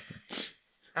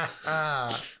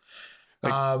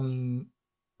 No.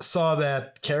 Saw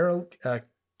that Carol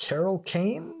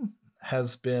Kane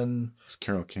has been. It's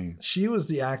Carol Kane. She was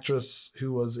the actress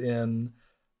who was in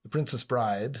The Princess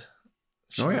Bride.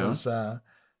 She was,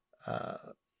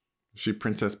 she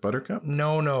Princess Buttercup?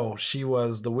 No, she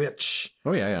was the witch.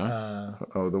 Oh yeah.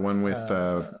 The one with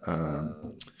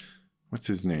what's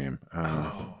his name?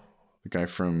 The guy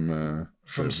from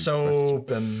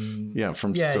Soap and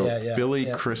from Soap. Billy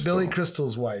Crystal. Billy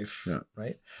Crystal's wife. Yeah.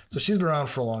 Right. So she's been around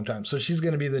for a long time. So she's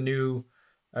going to be the new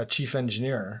chief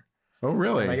engineer. Oh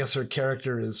really? And I guess her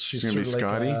character is she's gonna be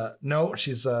Scotty. No,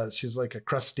 she's like a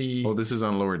crusty. Oh, this is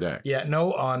on Lower Deck. Yeah,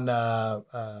 no, on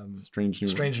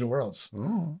Strange New Worlds.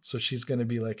 Oh, so she's going to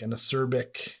be like an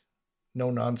acerbic,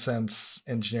 no nonsense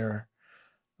engineer,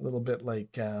 a little bit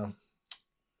like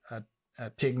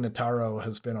Tig Notaro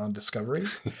has been on Discovery,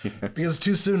 because it's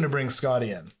too soon to bring Scotty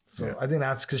in. So I think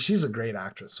that's because she's a great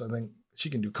actress. So I think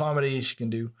she can do comedy.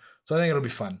 So I think it'll be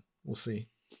fun. We'll see.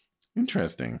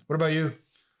 Interesting. What about you?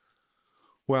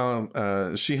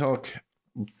 Well, She-Hulk,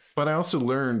 but I also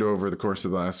learned over the course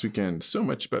of the last weekend so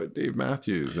much about Dave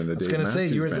Matthews and the Dave Matthews. I was going to say,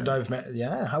 you were at the Dave Matthews.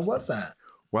 Yeah, how was that?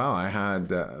 Well, I had,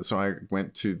 so I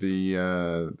went to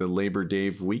the Labor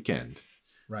Dave weekend.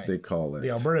 Right. They call it. The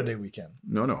Alberta Day weekend.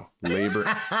 No. Labor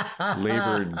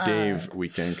Dave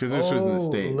weekend, because this was in the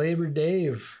States. Labor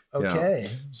Dave. Okay. Yeah.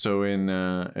 So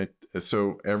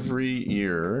so every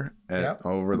year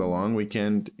over the long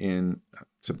weekend in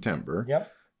September.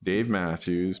 Yep. Dave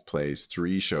Matthews plays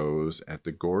 3 shows at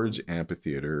the Gorge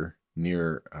Amphitheater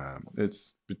near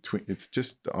it's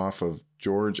just off of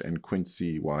George and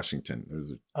Quincy, Washington.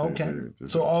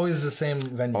 So always the same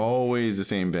venue. Always the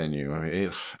same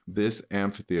venue. This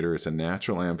amphitheater, it's a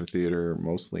natural amphitheater,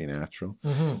 mostly natural,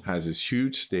 has this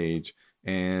huge stage,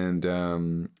 and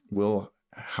will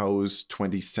house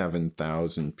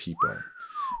 27,000 people.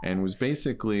 And was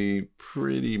basically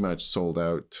pretty much sold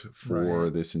out for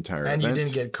this entire event. And you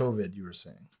didn't get COVID, you were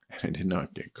saying. I did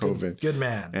not get COVID. Good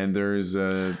man. And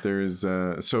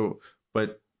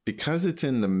but because it's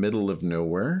in the middle of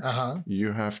nowhere,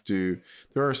 there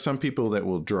are some people that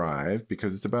will drive,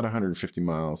 because it's about 150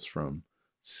 miles from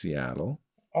Seattle.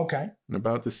 Okay. And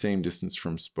about the same distance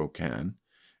from Spokane.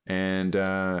 And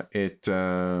so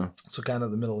kind of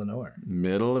the middle of nowhere.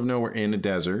 Middle of nowhere in a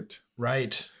desert.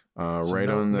 Right.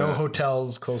 No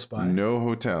hotels close by. No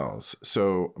hotels.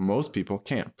 So most people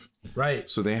camp.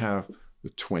 Right. So they have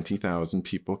 20,000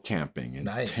 people camping in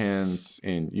tents,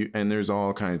 and there's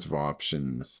all kinds of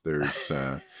options. There's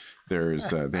they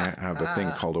have a thing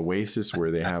called Oasis,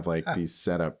 where they have like these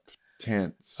set up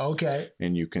tents. Okay.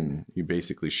 And you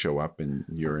basically show up and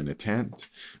you're in a tent.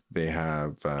 They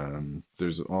have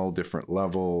there's all different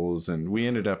levels, and we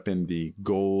ended up in the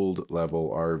gold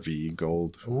level RV.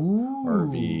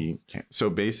 RV. So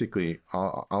basically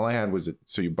all I had was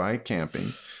so you buy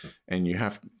camping, and you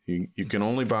can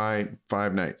only buy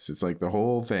 5 nights. It's like the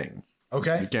whole thing.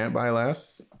 Okay. You can't buy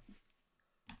less.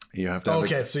 You have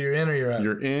to so you're in or you're out.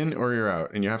 You're in or you're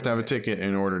out, and you have to have a ticket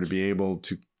in order to be able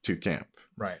to camp.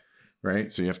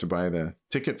 Right. So you have to buy the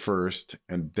ticket first,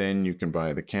 and then you can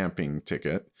buy the camping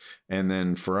ticket. And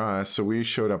then for us, so we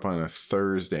showed up on a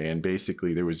Thursday, and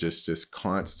basically there was just this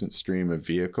constant stream of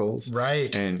vehicles.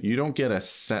 Right. And you don't get a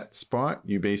set spot.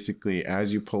 You basically,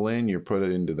 as you pull in, you're put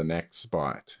it into the next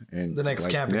spot. And the next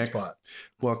camping spot.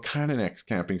 Well, kind of next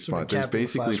camping spot. There's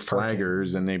basically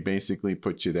flaggers, and they basically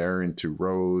put you there into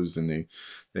rows, and they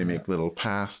make little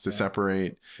paths to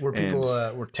separate. Were people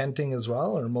were tenting as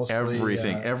well, or mostly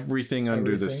everything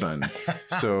under the sun?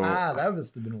 So that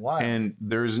must have been wild. And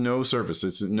there's no service.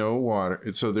 It's no water.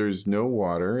 So there's no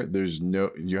water.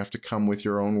 You have to come with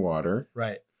your own water.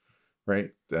 Right.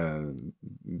 right?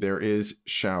 There is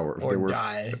showers. Or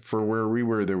die. For where we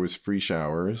were, there was free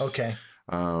showers. Okay.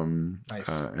 Nice.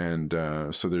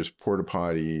 So there's porta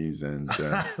potties and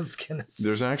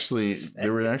there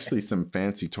were actually some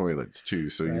fancy toilets too.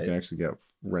 So you can actually get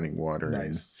running water.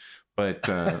 Nice. But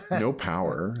no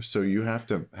power. So you have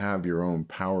to have your own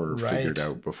power figured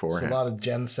out beforehand. It's a lot of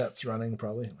gen sets running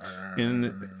probably.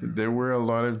 There were a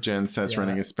lot of gen sets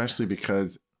running, especially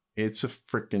because it's a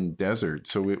freaking desert.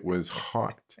 So it was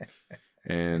hot.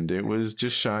 And it was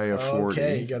just shy of 40.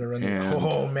 Okay, you got to run.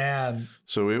 Oh man!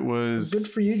 So it was good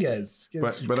for you guys.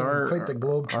 But quite the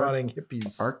globe-trotting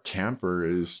hippies. Our camper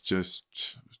is just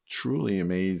truly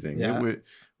amazing. Yeah.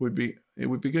 It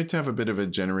would be good to have a bit of a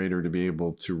generator to be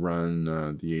able to run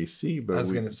the AC. But I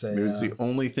was going to say it was the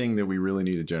only thing that we really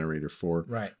need a generator for,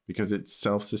 right? Because it's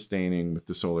self-sustaining with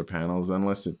the solar panels,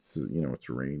 unless it's it's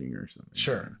raining or something.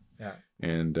 Sure. Yeah.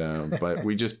 And but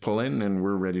we just pull in and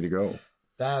we're ready to go.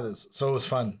 It was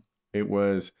fun. It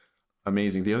was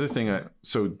amazing. The other thing,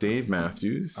 so Dave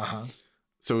Matthews.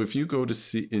 So if you go to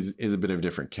see, is a bit of a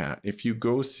different cat. If you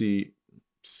go see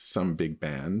some big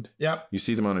band, you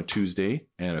see them on a Tuesday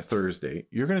and a Thursday,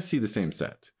 you're going to see the same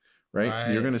set,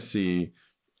 right? You're going to see,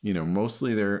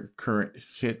 mostly their current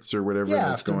hits or whatever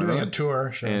that's going on. A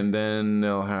tour, sure. And then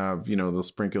they'll have, they'll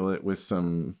sprinkle it with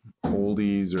some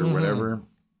oldies or whatever.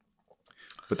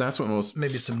 But that's what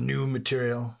maybe some new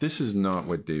material. This is not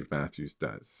what Dave Matthews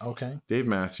does. Okay. Dave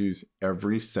Matthews,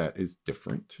 every set is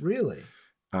different. Really?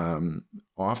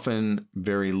 Often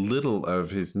very little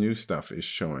of his new stuff is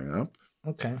showing up.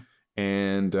 Okay.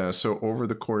 And so over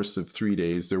the course of 3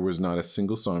 days, there was not a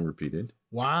single song repeated.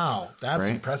 Wow. That's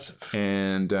impressive.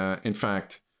 And in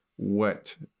fact, a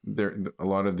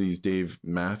lot of these Dave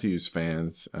Matthews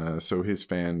fans, so his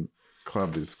fan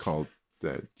club is called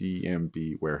the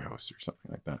DMB Warehouse or something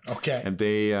like that. Okay. And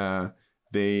they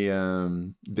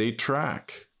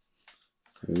track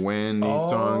when these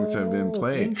songs have been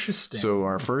played. Interesting. So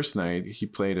our first night, he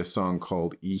played a song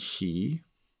called Ihi.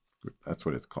 That's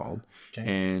what it's called. Okay.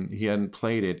 And he hadn't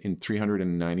played it in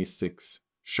 396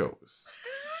 shows.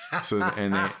 So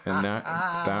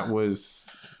that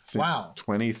was wow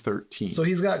 2013. So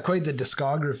he's got quite the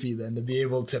discography then to be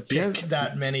able to pick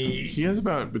that many. He has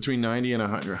about between 90 and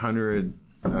 100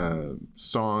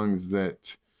 songs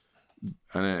that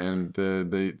and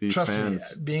these Trust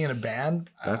fans me, being in a band,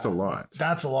 that's a lot.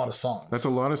 That's a lot of songs. That's a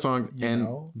lot of songs,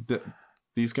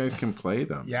 these guys can play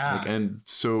them. Yeah. And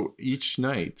so each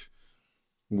night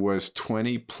was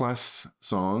 20 plus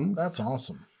songs. That's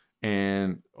awesome.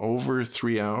 And over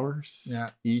 3 hours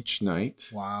each night.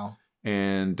 Wow.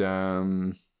 And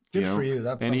good for you.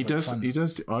 That's and he does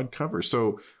the odd cover.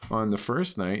 So on the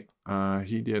first night,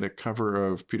 he did a cover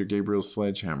of Peter Gabriel's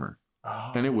Sledgehammer.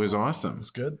 Oh, and it was awesome. It was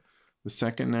good. The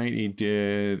second night he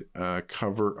did a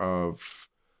cover of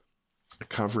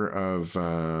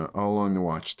All Along the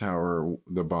Watchtower,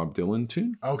 the Bob Dylan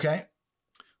tune. Okay.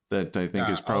 That I think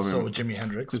is probably also Jimi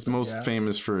Hendrix. It's most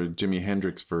famous for a Jimi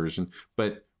Hendrix version.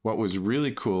 But what was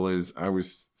really cool is I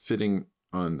was sitting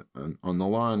on the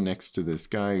lawn next to this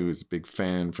guy who was a big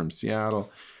fan from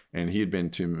Seattle, and he had been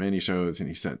to many shows, and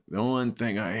he said, the one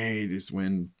thing I hate is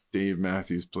when Dave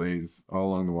Matthews plays All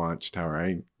Along the Watchtower.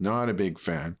 I'm not a big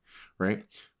fan, right?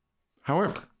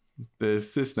 However,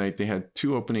 this night they had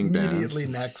two opening bands. Immediately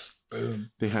next,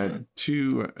 boom. They had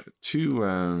two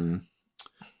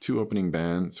opening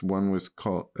bands. One was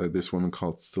called this woman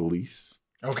called Celise.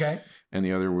 Okay. And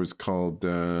the other was called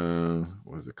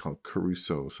what was it called?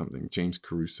 Caruso something, James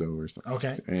Caruso or something.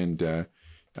 Okay. And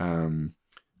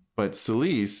but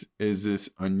Celise is this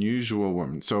unusual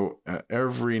woman. So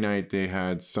every night they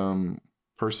had some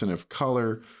person of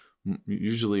color,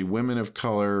 usually women of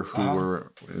color, who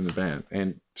were in the band.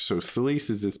 And so Celise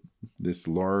is this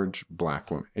large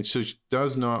black woman. And so she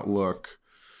does not look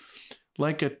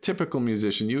like a typical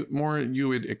musician. You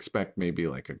would expect maybe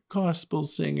like a gospel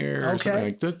singer or something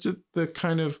like that. Just the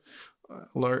kind of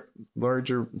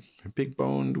larger, big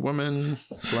boned woman,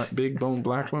 big boned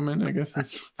black woman, I guess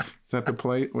is that the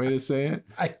polite way to say it?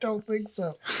 I don't think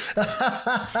so.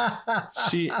 But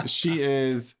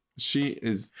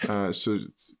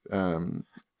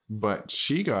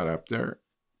she got up there,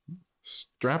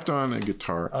 strapped on a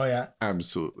guitar. Oh yeah.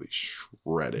 Absolutely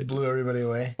shredded. Blew everybody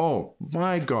away. Oh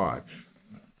my God.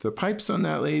 The pipes on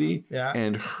that lady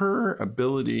and her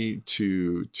ability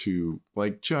to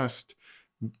like just,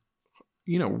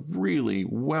 really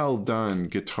well done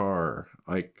guitar,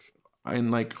 like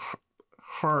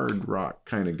hard rock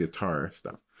kind of guitar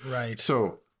stuff. Right.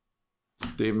 So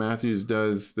Dave Matthews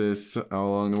does this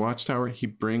All Along the Watchtower. He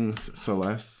brings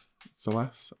Celeste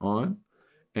on,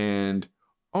 and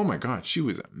Oh my God, she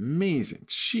was amazing.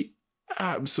 She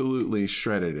absolutely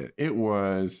shredded it. It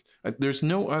was, there's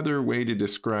no other way to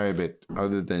describe it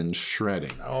other than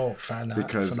shredding. Oh,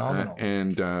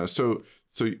 phenomenal. So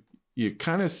you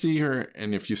kind of see her,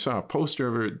 and if you saw a poster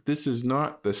of her, this is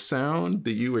not the sound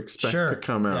that you expect to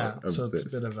come out of so it's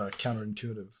this. a bit of a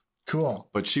counterintuitive. Cool.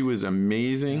 But she was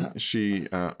amazing. Yeah. She,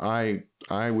 I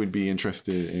would be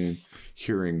interested in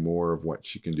hearing more of what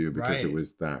she can do because it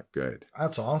was that good.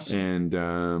 That's awesome.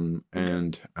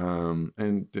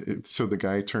 So the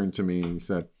guy turned to me and he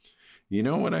said, "You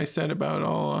know what I said about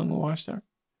All on the Watchtower?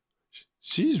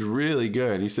 She's really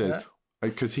good." He said,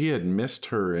 because he had missed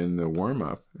her in the warm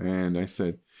up, and I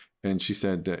said, and she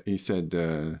said, he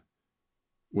said,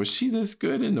 "Was she this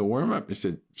good in the warm up?" I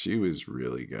said, "She was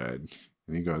really good."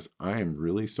 And he goes, "I am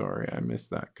really sorry I missed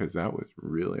that because that was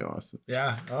really awesome."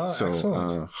 Yeah. Oh, so,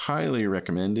 excellent. Highly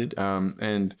recommended.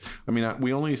 And I mean,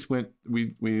 we only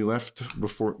we left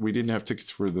before, we didn't have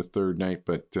tickets for the third night,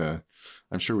 but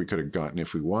I'm sure we could have gotten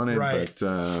if we wanted. Right.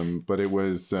 But it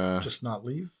was just not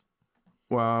leave.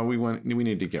 Well, we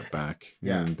needed to get back.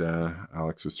 Yeah. And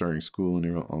Alex was starting school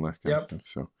and all that kind of stuff.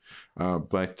 So,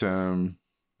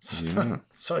 yeah.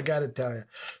 So I got to tell you.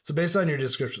 So based on your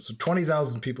description, so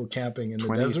 20,000 people camping in the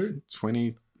desert.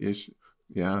 20-ish.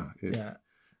 Yeah.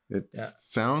 It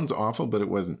sounds awful, but it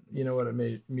wasn't. You know what it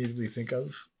made immediately think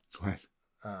of? What?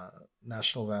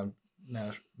 National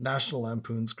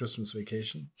Lampoon's Christmas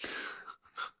Vacation.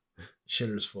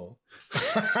 Shitter's full.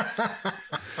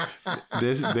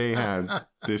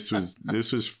 This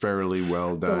was fairly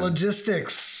well done. The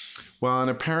logistics. Well,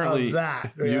 and apparently of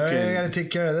that. You got to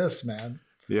take care of this, man.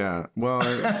 Yeah. Well,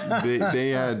 they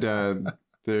had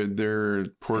their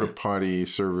porta potty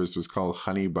service was called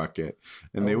Honey Bucket,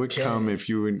 and they would come if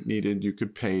you needed. You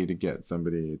could pay to get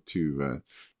somebody to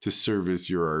service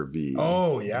your RV.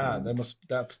 Oh yeah,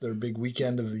 that's their big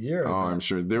weekend of the year. Oh, I'm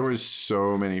sure there was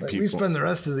so many people. We spend the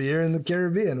rest of the year in the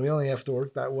Caribbean. We only have to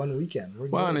work that one weekend.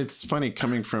 And it's funny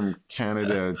coming from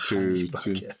Canada to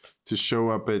show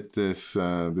up at this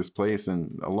place,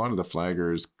 and a lot of the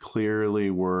flaggers clearly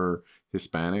were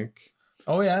Hispanic.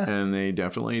 Oh yeah, and they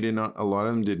definitely did not. A lot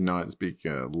of them did not speak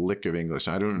a lick of English.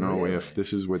 I don't know if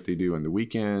this is what they do on the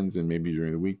weekends and maybe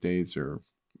during the weekdays or.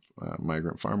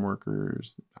 Migrant farm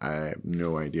workers. I have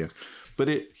no idea, but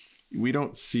we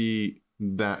don't see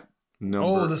that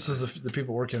number. Oh, this was the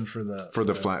people working for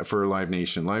Live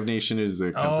Nation. Live Nation is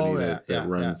the company that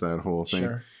runs that whole thing.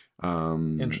 Sure.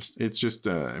 Interesting. It's just,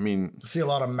 I mean, see a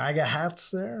lot of MAGA hats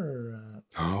there.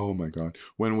 Oh my God!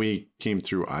 When we came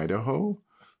through Idaho,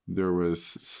 there was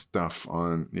stuff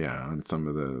on some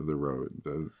of the road,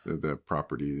 the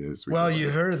property is. You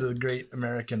heard of the Great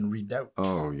American Redoubt.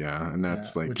 Oh yeah, and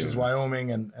that's which is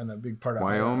Wyoming and a big part of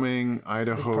Wyoming,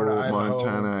 Idaho,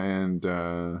 Montana,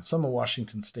 and some of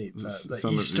Washington State, the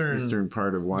eastern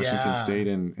part of Washington State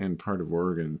and part of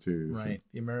Oregon too. Right,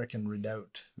 the American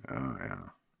Redoubt. Oh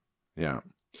yeah.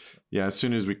 As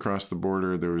soon as we crossed the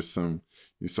border, there was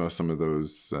you saw some of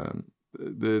those.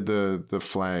 The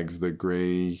flags, the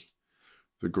gray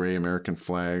American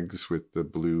flags with the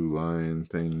blue line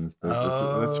thing.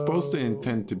 That's supposed to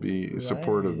intend to be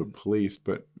support of the police,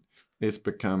 but it's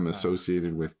become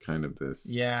associated with kind of this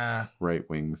right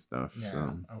wing stuff. Yeah.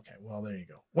 So. Okay. Well, there you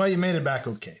go. Well, you made it back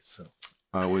okay. So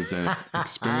it was an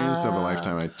experience of a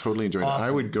lifetime. I totally enjoyed it.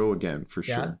 I would go again for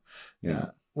sure. Yeah.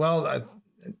 Well, I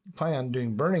plan on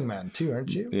doing Burning Man too,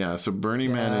 aren't you? Yeah. So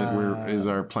Burning Man is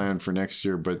our plan for next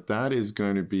year, but that is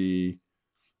going to be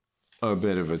a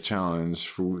bit of a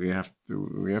challenge. We have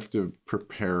to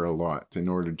prepare a lot in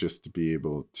order just to be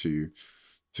able to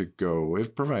go,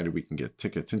 if provided we can get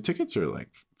tickets. And tickets are like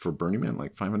for Burning Man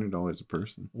like $500 a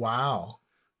person. Wow.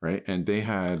 Right. And they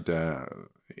had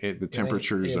the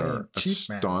temperatures are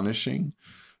astonishing. Man.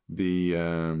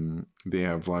 They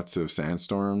have lots of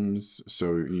sandstorms,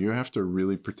 so you have to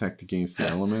really protect against the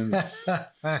elements.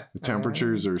 The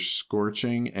temperatures are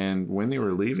scorching, and when they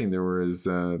were leaving, there was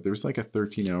like a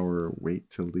 13-hour wait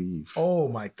to leave. Oh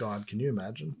my God! Can you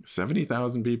imagine?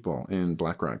 70,000 people in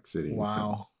Black Rock City.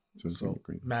 Wow! So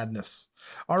madness.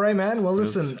 All right, man. Well,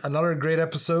 listen, another great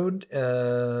episode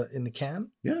in the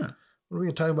can. Yeah. What are we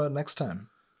gonna talk about next time?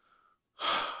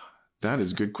 That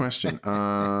is a good question.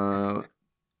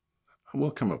 We'll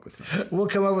come up with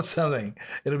something.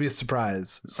 It'll be a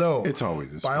surprise. So it's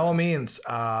always a surprise. By all means,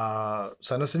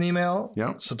 send us an email.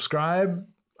 Yeah. Subscribe.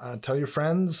 Tell your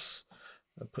friends.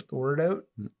 Put the word out,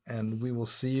 and we will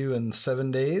see you in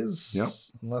 7 days. Yep.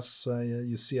 Unless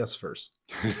you see us first.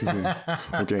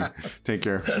 Okay. Take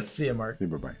care. See you, Mark. See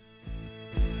you. Bye-bye.